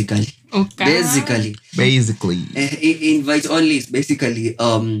Okay. Basically. invite only is basically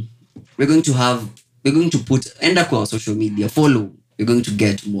we're going to put enda kwa social media, follow. You're going to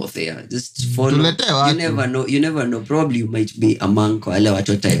get more there. Just follow. Tulete watu. You never know. Probably you might be among wale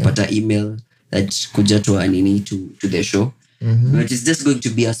watu wataipata email that kuja to the show. But it's just going to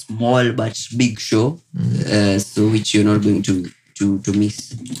be a small but big show, so which you're not going to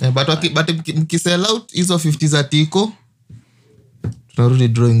miss. But mkisell out hizo 50 za tiko, tunarudi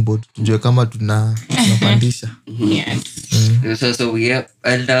drawing board tujue kama tunapandisha. Yes. So we have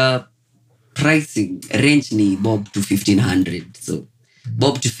and pricing range ni bob to 1500. So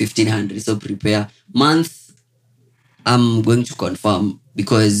bob to 1500. So prepare month. I'm going to confirm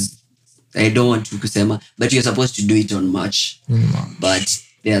because I don't want to kusema, but you're supposed to do it on March. But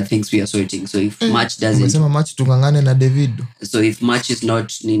there are things we are sorting. So if March doesn't, Umesema match tungangane na David. so if March is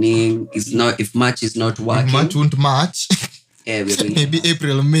not if March is not working, Match won't match. yeah, we're going Maybe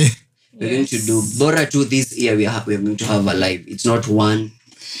April, May. to do Bora 2 this year. We're going to have a live. It's not one.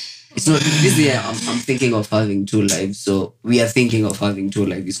 It's not this year. I'm thinking of having 2 lives. So we are thinking of having 2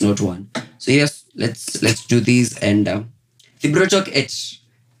 live. It's not one. So yes, let's do this and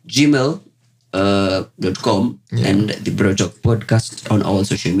thebrotalk@gmail.com and the Brotalk podcast on all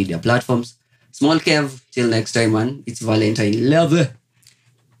social media platforms. Small Kev, till next time, man. It's Valentine. Love.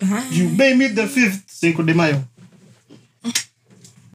 You may meet the 5th Cinco de Mayo.